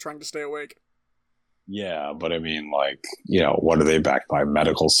everybody was trying to stay awake. Yeah, but I mean, like, what are they backed by?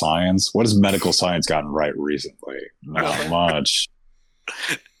 Medical science? What has medical science gotten right recently? Not Nothing. much.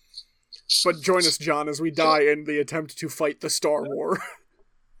 But join us, John, as we die in the attempt to fight the Star War.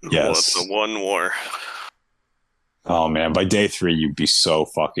 Yes. What's the one war? Oh man, by day 3 you'd be so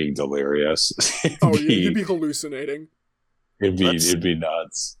fucking delirious. Oh, yeah, you'd be hallucinating. it'd be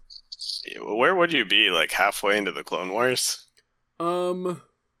nuts. Where would you be? Like halfway into the Clone Wars?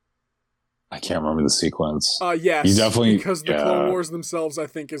 I can't remember the sequence. Yes. You definitely- because the yeah. Clone Wars themselves, I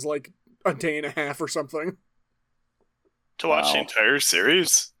think, is like a day and a half or something. To watch Wow. the entire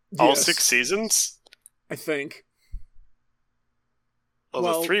series? All Yes, 6 seasons? I think.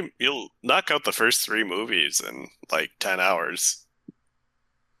 Well, you'll knock out the first 3 movies in like 10 hours.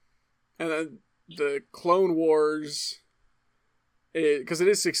 And then the Clone Wars, because it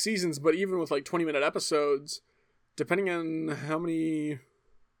is 6 seasons, but even with like 20-minute episodes, depending on how many.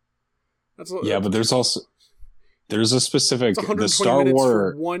 Yeah, but there's a specific it's 120 the Star minutes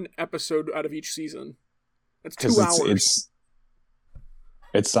Wars for one episode out of each season. That's 2 because hours.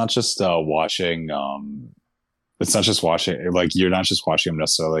 it's not just watching it's not just watching, like, you're not just watching them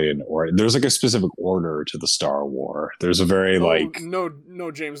necessarily in order. There's like a specific order to the Star War. There's a very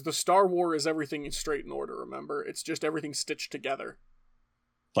No, James. The Star War is everything in straight in order. Remember, it's just everything stitched together.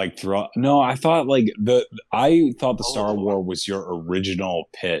 like I thought the Star War was your original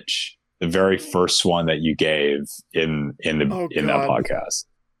pitch the very first one that you gave in that God. podcast.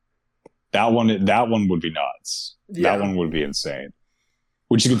 That one would be nuts. Yeah. That one would be insane.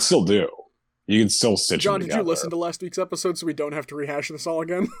 Which you could still do. You could still stitch John, them did together. you listen to last week's episode so we don't have to rehash this all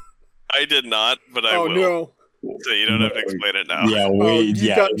again? I did not, but I Oh will. no! So you don't have to explain it now.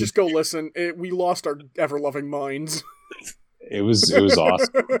 Yeah, Just go listen. We lost our ever-loving minds. it was awesome.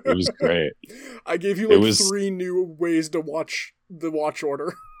 It was great. I gave you It like was- 3 new ways to watch the watch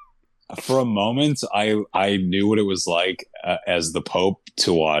order. For a moment, I knew what it was like as the Pope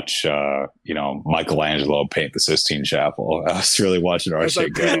to watch, Michelangelo paint the Sistine Chapel. I was really watching our As I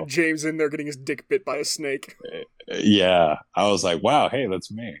shit go. painted James in there getting his dick bit by a snake. Yeah, I was like, wow, hey, that's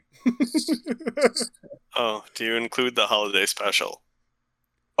me. Oh, do you include the holiday special?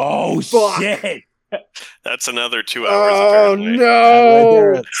 Oh Fuck. shit! That's another 2 hours. Oh apparently.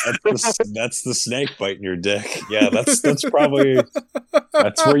 no! Right there, that's the snake biting your dick. Yeah, that's probably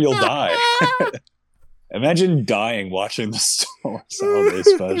that's where you'll die. Imagine dying watching the Star Wars holiday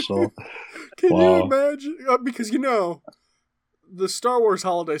special. Can you Wow. imagine? Because the Star Wars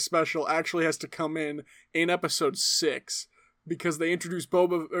holiday special actually has to come in episode 6 because they introduce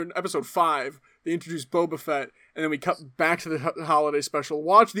in episode 5 they introduce Boba Fett, and then we cut back to the holiday special,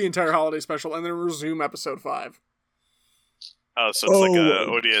 watch the entire holiday special, and then resume episode 5. Oh, so it's like a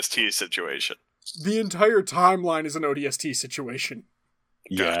Oh. ODST situation. The entire timeline is an ODST situation.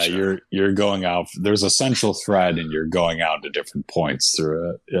 Yeah, Gotcha. you're going out. There's a central thread, and you're going out to different points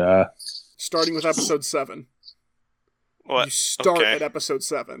through it. Yeah. Starting with episode 7. What? You start Okay. at episode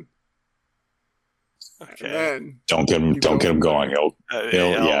 7. And Okay. then Don't get You go him from going.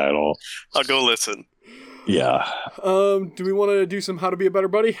 I'll go listen. Yeah. do we want to do some How to Be a Better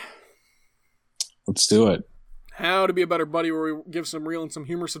Buddy? Let's do it. How to Be a Better Buddy, where we give some real and some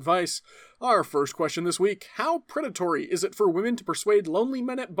humorous advice. Our first question this week: how predatory is it for women to persuade lonely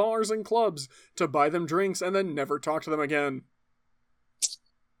men at bars and clubs to buy them drinks and then never talk to them again?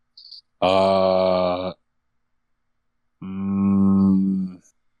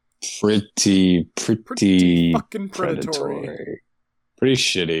 Pretty fucking predatory. Pretty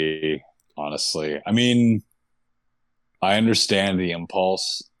shitty, honestly. I mean, I understand the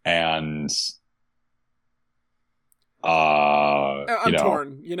impulse, and I'm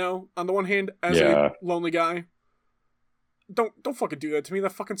torn, on the one hand, as Yeah. a lonely guy, don't fucking do that to me.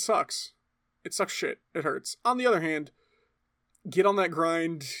 That fucking sucks. It sucks shit. It hurts. On the other hand, get on that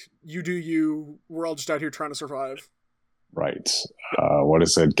grind. You do you. We're all just out here trying to survive. right. What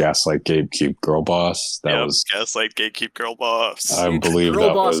is it? Gaslight, gatekeep, girl boss. That Yep, was. Gaslight, Gatekeep, Girl Boss. I It's believe Girl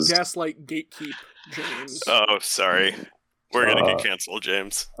that Boss, was. Gaslight, Gatekeep, James. Oh, sorry. We're gonna Uh, get canceled,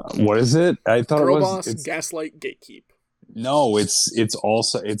 James. What is it? I thought Girl it was. Boss, It's, Gaslight, Gatekeep. no, it's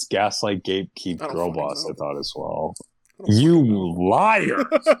also gaslight, gatekeep, I don't girl fucking boss. know. I thought as well. I don't You fucking know. liar!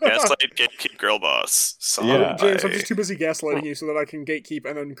 Gaslight, Gatekeep, Girl Boss. Song Yeah. James, I'm by- just too busy gaslighting you so that I can gatekeep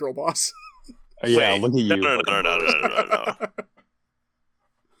and then Girl Boss. Yeah, Wait, look at you. No.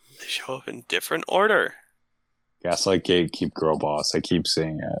 They show up in different order. Gaslight, gatekeep, girl boss. I keep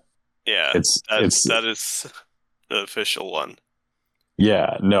seeing it. Yeah, that is the official one.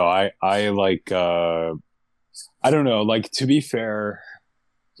 Yeah, no, I like I don't know, like to be fair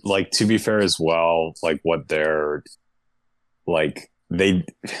as well, like what they're like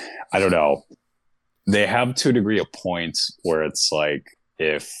I don't know. They have to a degree a point where it's like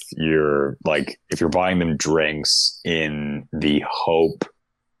if you're buying them drinks in the hope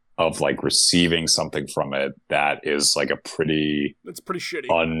of like receiving something from it, that is like a pretty That's pretty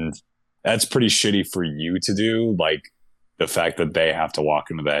shitty. that's pretty shitty for you to do. Like the fact that they have to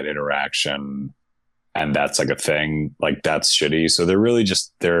walk into that interaction and that's like a thing, like that's shitty. So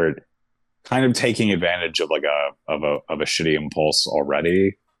they're kind of taking advantage of like a shitty impulse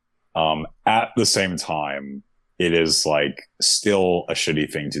already. At the same time, it is like still a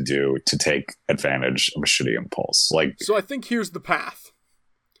shitty thing to do to take advantage of a shitty impulse. Like, So I think here's the path.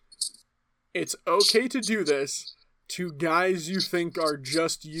 It's okay to do this to guys you think are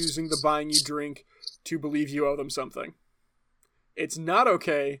just using the buying you drink to believe you owe them something. It's not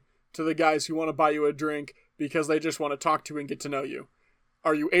okay to the guys who want to buy you a drink because they just want to talk to you and get to know you.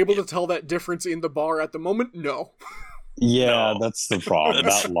 Are you able to tell that difference in the bar at the moment? No. yeah, No. that's the problem.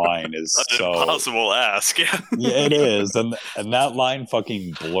 That's That line is An so impossible ask. Yeah. yeah, it is, and that line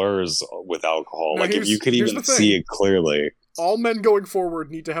fucking blurs with alcohol. Now, Like if here's- you could here's even the thing. see it clearly. All men going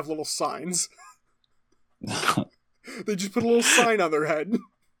forward need to have little signs. They just put a little sign on their head.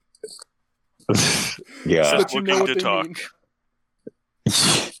 Yeah. So that you know Looking what to they talk.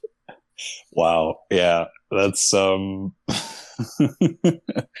 mean. Wow. Yeah. That's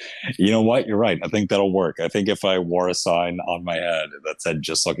You know what? You're right. I think that'll work. I think if I wore a sign on my head that said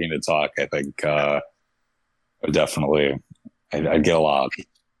 "just looking to talk," I think definitely I'd get a lot.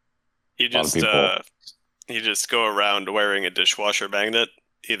 You lot of just people. you just go around wearing a dishwasher magnet,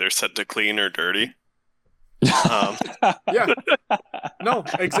 either set to clean or dirty. Um, Yeah. No,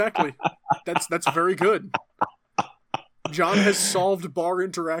 exactly. That's very good. John has solved bar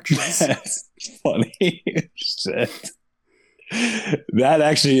interactions. That's funny. Shit. That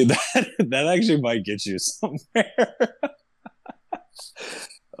actually that actually might get you somewhere.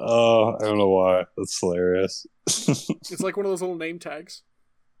 Oh, I don't know why. That's hilarious. It's like one of those little name tags.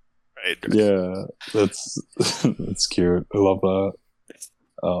 right. Yeah, that's cute. I love that.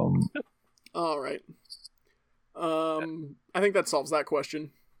 All right. I think that solves that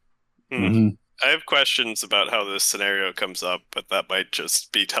question. Mhm. I have questions about how this scenario comes up, but that might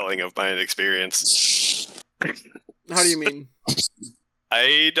just be telling of my inexperience. How do you mean?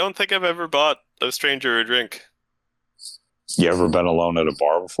 I don't think I've ever bought a stranger a drink. You ever been alone at a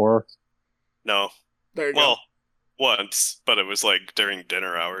bar before? No. There you Well, once, but it was like during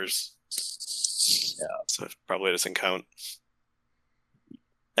dinner hours. Yeah. So it probably doesn't count.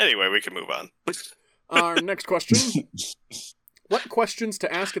 Anyway, we can move on. go. Our next question. What questions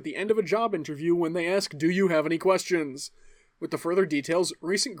to ask at the end of a job interview when they ask, "Do you have any questions?" With the further details,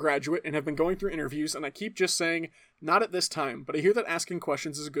 recent graduate and have been going through interviews, and I keep just saying, "Not at this time," but I hear that asking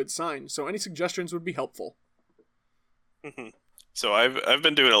questions is a good sign, so any suggestions would be helpful. So I've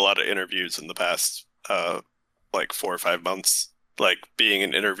been doing a lot of interviews in the past like 4 or 5 months, like being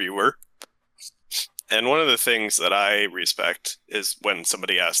an interviewer. And one of the things that I respect is when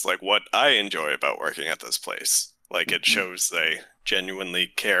somebody asks like what I enjoy about working at this place. Like it shows they genuinely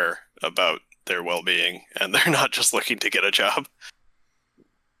care about their well-being and they're not just looking to get a job,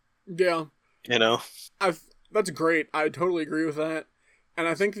 Yeah, you know? that's great. I totally agree with that. And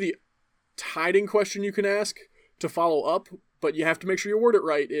I think the tiding question you can ask to follow up, but you have to make sure you word it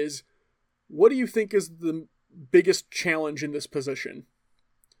right, is what do you think is the biggest challenge in this position?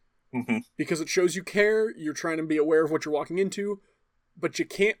 Because it shows you care, you're trying to be aware of what you're walking into, but you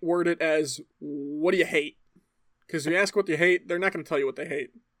can't word it as, what do you hate? Because if you ask what you hate, they're not going to tell you what they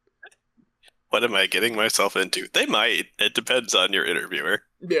hate. What am I getting myself into? They might. It depends on your interviewer.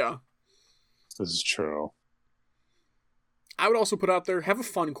 Yeah. This is true. I would also put out there, have a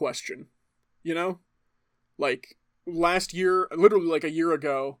fun question. You know? Like, last year, literally like a year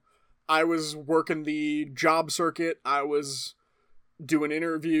ago, I was working the job circuit. I was doing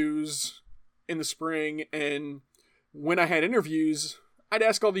interviews in the spring, and when I had interviews, I'd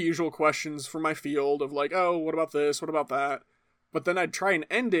ask all the usual questions for my field of like, oh, what about this? What about that? But then I'd try and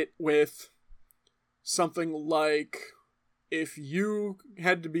end it with something like, if you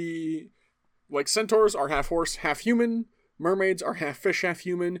had to be, like, centaurs are half horse, half human, mermaids are half fish, half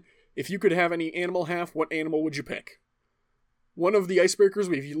human. If you could have any animal half, what animal would you pick? One of the icebreakers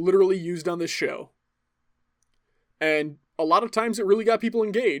we've literally used on this show. And a lot of times it really got people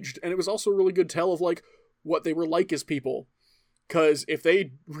engaged, and it was also a really good tell of, like, what they were like as people. Because if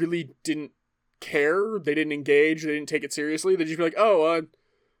they really didn't care, they didn't engage, they didn't take it seriously, they'd just be like, oh,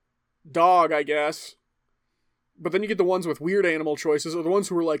 dog, I guess. But then you get the ones with weird animal choices, or the ones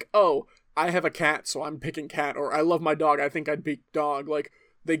who are like, oh, I have a cat, so I'm picking cat, or I love my dog, I think I'd pick dog. Like,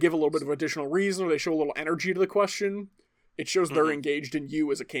 they give a little bit of additional reason, or they show a little energy to the question. It shows they're engaged in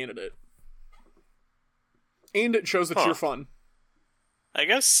you as a candidate. And it shows that you're fun. I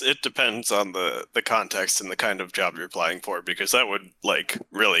guess it depends on the context and the kind of job you're applying for, because that would, like,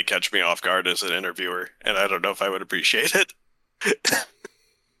 really catch me off guard as an interviewer, and I don't know if I would appreciate it.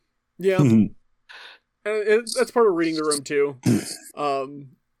 Yeah. And that's part of reading the room, too.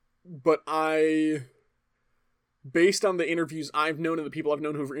 But based on the interviews I've known and the people I've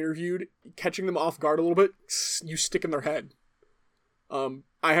known who've interviewed, catching them off guard a little bit, you stick in their head.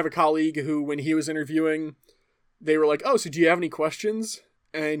 I have a colleague who, when he was interviewing, they were like, oh, so do you have any questions?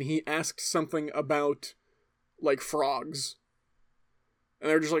 And he asked something about, like, frogs. And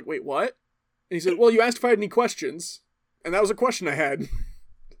they were just like, wait, what? And he said, well, you asked if I had any questions. And that was a question I had.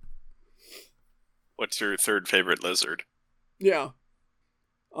 What's your third favorite lizard? Yeah.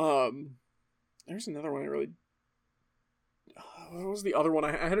 There's another one I really... what was the other one?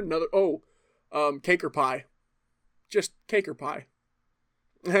 I had another... cake or pie. Just cake or pie.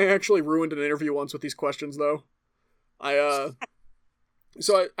 I actually ruined an interview once with these questions, though.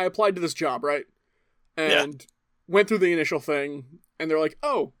 So I applied to this job, right? And went through the initial thing, and they're like,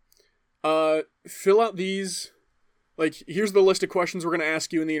 oh, fill out these, like, here's the list of questions we're going to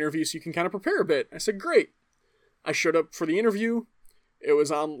ask you in the interview so you can kind of prepare a bit. I said, great. I showed up for the interview. It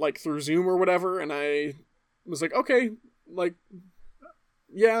was on, like, through Zoom or whatever, and I was like, okay, like,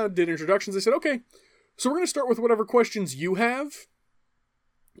 yeah, did introductions. They said, okay, so we're going to start with whatever questions you have.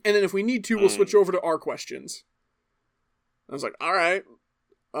 And then if we need to, we'll switch over to our questions. I was like, all right.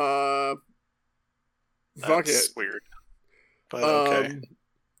 Fuck That's it. weird. But okay.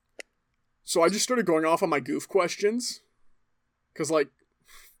 So I just started going off on my goof questions. Because, like,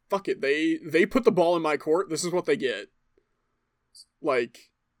 fuck it. They put the ball in my court. This is what they get. Like,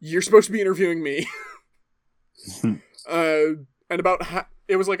 you're supposed to be interviewing me. And about...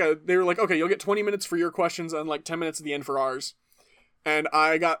 it was like they were like, okay, you'll get 20 minutes for your questions and, like, 10 minutes at the end for ours. And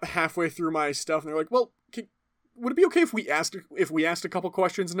I got halfway through my stuff, and they're like, well, would it be okay if we asked a couple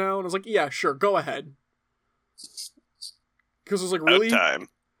questions now? And I was like, yeah, sure, go ahead. Because I was like, really? Time.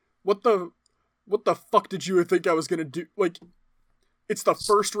 What the fuck did you think I was gonna do? Like, it's the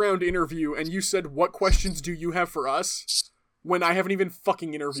first round interview, and you said, what questions do you have for us? When I haven't even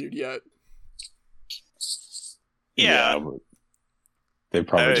fucking interviewed yet. Yeah. but they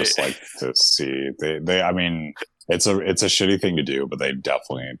probably just like to see. They. I mean, it's a shitty thing to do, but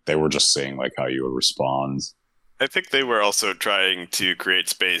they were just seeing like how you would respond. I think they were also trying to create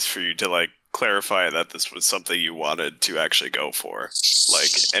space for you to, like, clarify that this was something you wanted to actually go for.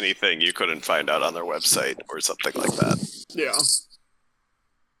 Like, anything you couldn't find out on their website or something like that. Yeah.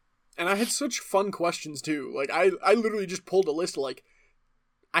 And I had such fun questions, too. Like, I literally just pulled a list, like,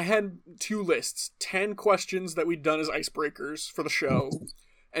 I had 2 lists. 10 questions that we'd done as icebreakers for the show,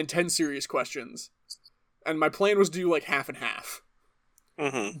 and 10 serious questions. And my plan was to do, like, half and half.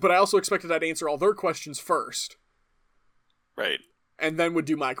 Mm-hmm. But I also expected I'd answer all their questions first. Right. And then would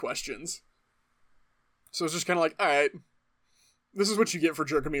do my questions. So it's just kind of like, alright, this is what you get for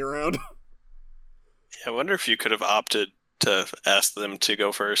jerking me around. Yeah, I wonder if you could have opted to ask them to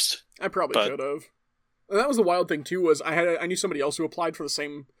go first. I probably could have. And that was the wild thing, too, was I knew somebody else who applied for the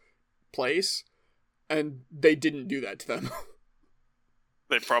same place, and they didn't do that to them.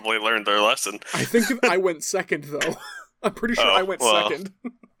 They probably learned their lesson. I think I went second, though. I'm pretty sure I went second.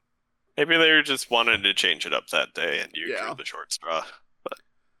 Maybe they were just wanted to change it up that day, and you Yeah. drew the short straw. But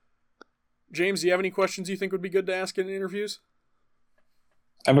James, do you have any questions you think would be good to ask in interviews?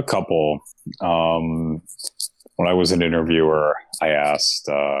 I have a couple. When I was an interviewer, I asked,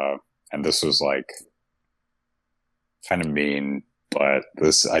 and this was like kind of mean, but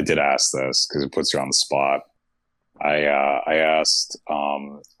I did ask this because it puts you on the spot. I asked,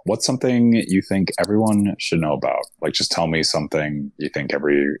 what's something you think everyone should know about? Like, just tell me something you think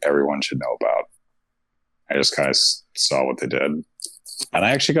everyone should know about. I just kind of saw what they did. And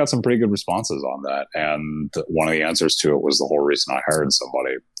I actually got some pretty good responses on that. And one of the answers to it was the whole reason I hired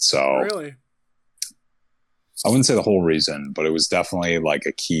somebody. So Really? I wouldn't say the whole reason, but it was definitely like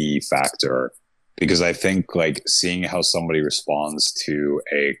a key factor, because I think like seeing how somebody responds to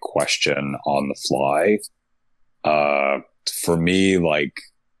a question on the fly, for me, like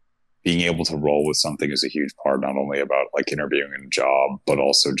being able to roll with something is a huge part, not only about like interviewing a job, but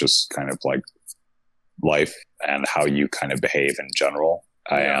also just kind of like life and how you kind of behave in general.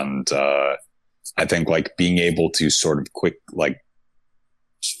 Yeah. And I think like being able to sort of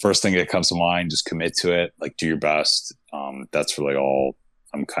first thing that comes to mind, just commit to it, like do your best. That's really all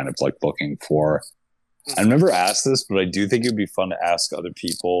I'm kind of like looking for. I've never asked this, but I do think it'd be fun to ask other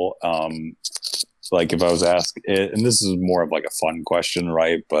people. Like if I was asked, and this is more of like a fun question,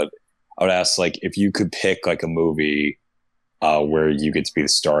 right? But I would ask like, if you could pick like a movie where you get to be the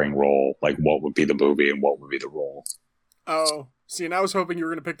starring role, like what would be the movie and what would be the role? Oh, see, and I was hoping you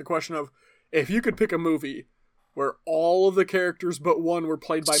were going to pick the question of, if you could pick a movie where all of the characters but one were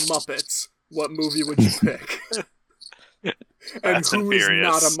played by Muppets, what movie would you pick? And Fast and who is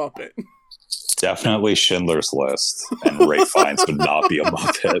not a Furious. Muppet? Definitely Schindler's List, and Ray Fiennes would not be a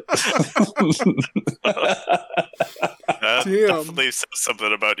Muppet. that Damn. definitely says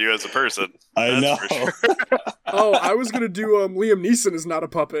something about you as a person. I That's know. for sure. Oh, I was going to do Liam Neeson is not a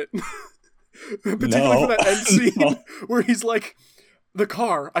puppet. Particularly for that end scene No. where he's like, the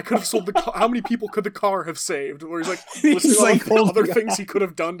car, I could have sold the car. How many people could the car have saved? Where he's like, listing all like, the oh other my things he could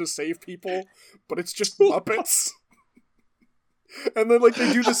have done to save people, but it's just Muppets. And then, like,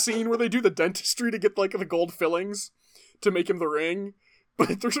 they do the scene where they do the dentistry to get, like, the gold fillings to make him the ring,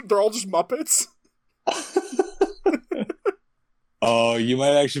 but they're all just Muppets. Oh, you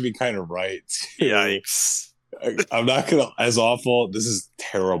might actually be kind of right. too. Yikes. I'm not gonna, as awful. This is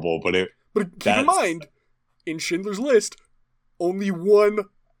terrible, but But keep in mind, in Schindler's List, only one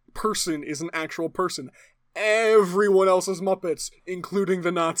person is an actual person. Everyone else is Muppets, including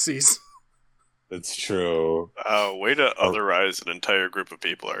the Nazis. it's true. Way to otherize an entire group of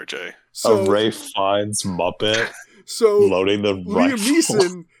people, RJ. So, A Ray Fiennes Muppet so loading the Liam rifle.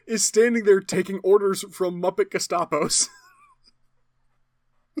 Neeson is standing there taking orders from Muppet Gestapos.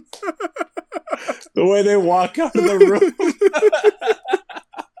 The way they walk out of the room.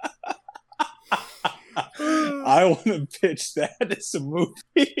 I want to pitch that as a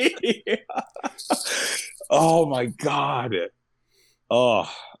movie. Oh my god. Oh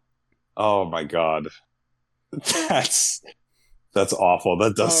my god. That's awful.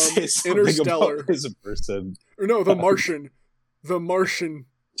 That does say something Interstellar. about me as a person. Or no, The Martian. The Martian,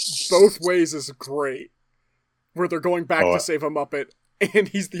 both ways is great. Where they're going back to save a Muppet, and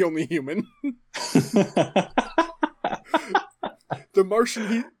he's the only human. The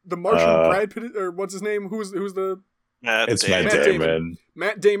Martian, Brad Pitt, or what's his name? Who's the... It's Matt Damon.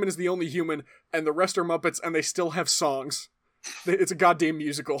 Matt Damon is the only human, and the rest are Muppets, and they still have songs. It's a goddamn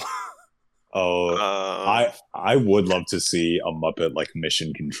musical. I would love to see a Muppet like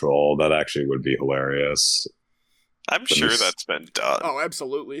Mission Control. That actually would be hilarious. I'm sure that's been done. Oh,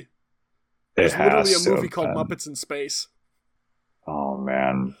 absolutely. There's literally a movie called Muppets in Space. Oh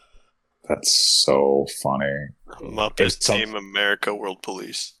man, that's so funny. Muppet Team America World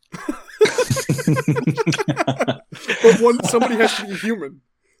Police. But somebody has to be human.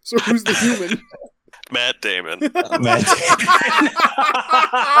 So who's the human? Matt Damon. Matt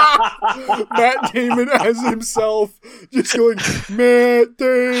Matt Damon as himself, just going, Matt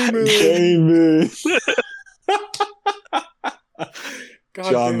Damon.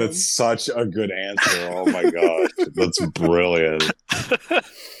 God John, damn. that's such a good answer. Oh my gosh, that's brilliant.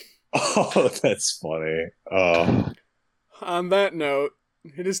 Oh, that's funny. Oh. On that note,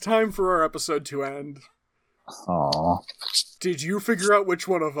 it is time for our episode to end. Aw. Did you figure out which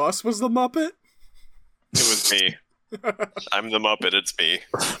one of us was the Muppet? It was me. I'm the Muppet, it's me.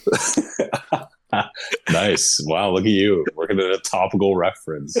 Nice. Wow, look at you. Working at a topical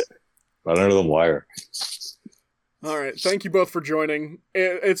reference. Right under the wire. Alright, thank you both for joining.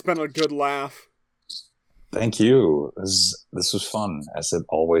 It's been a good laugh. Thank you. This was fun, as it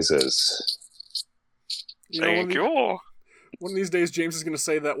always is. Thank you. One of these days, James is going to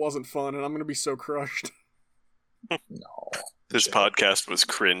say that wasn't fun, and I'm going to be so crushed. No. This podcast was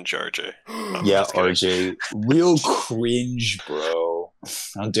cringe, RJ. Yeah, RJ. Real cringe, bro.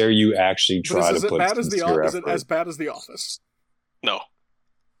 How dare you actually try to put sincere Is it effort. as bad as The Office? No.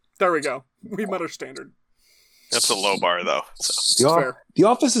 There we go. We met our standard. That's a low bar, though. So. Fair. The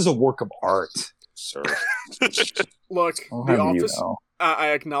Office is a work of art, sir. Look, I'll The have you Office, know. I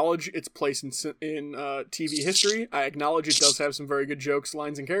acknowledge its place in TV history. I acknowledge it does have some very good jokes,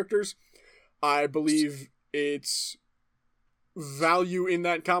 lines, and characters. I believe its value in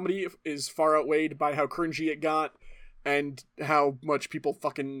that comedy is far outweighed by how cringy it got and how much people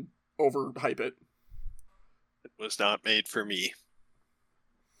fucking overhype it. It was not made for me.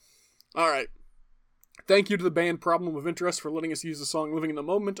 Alright. Thank you to the band Problem of Interest for letting us use the song Living in the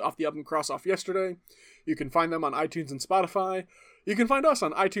Moment off the album Cross Off Yesterday. You can find them on iTunes and Spotify. You can find us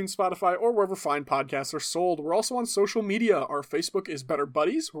on iTunes, Spotify, or wherever fine podcasts are sold. We're also on social media. Our Facebook is Better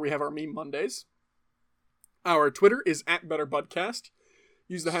Buddies, where we have our Meme Mondays. Our Twitter is @BetterBudcast.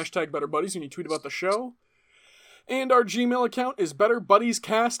 Use the hashtag BetterBuddies when you tweet about the show. And our Gmail account is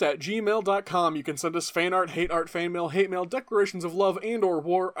betterbuddiescast@gmail.com. You can send us fan art, fan mail, declarations of love and or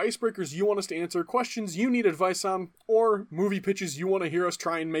war, icebreakers you want us to answer, questions you need advice on, or movie pitches you want to hear us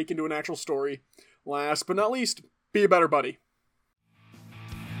try and make into an actual story. Last but not least, be a better buddy.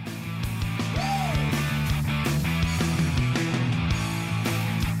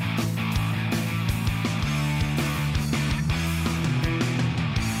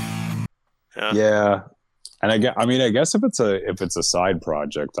 Yeah. And I guess if it's a side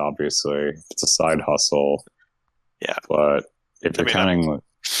project, obviously it's a side hustle. Yeah. But if you're counting,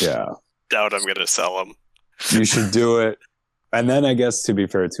 Doubt I'm gonna sell them. you should do it. And then I guess to be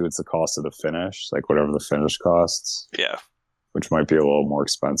fair too, it's the cost of the finish, like whatever the finish costs, Yeah. which might be a little more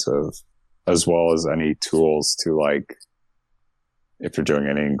expensive, as well as any tools to like, if you're doing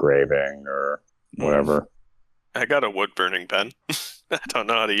any engraving or whatever. I got a wood burning pen. I don't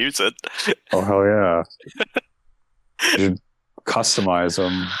know how to use it. Oh hell yeah! You should customize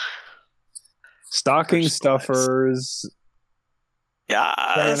them. Stocking stuffers.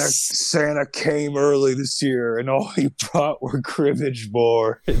 Yes. Santa came early this year, and all he brought were cribbage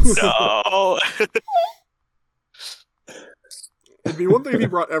boards. No. It'd be one thing if he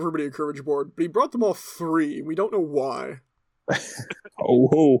brought everybody a cribbage board, but he brought them all 3. We don't know why. Oh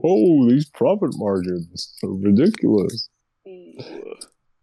ho ho! These profit margins are ridiculous.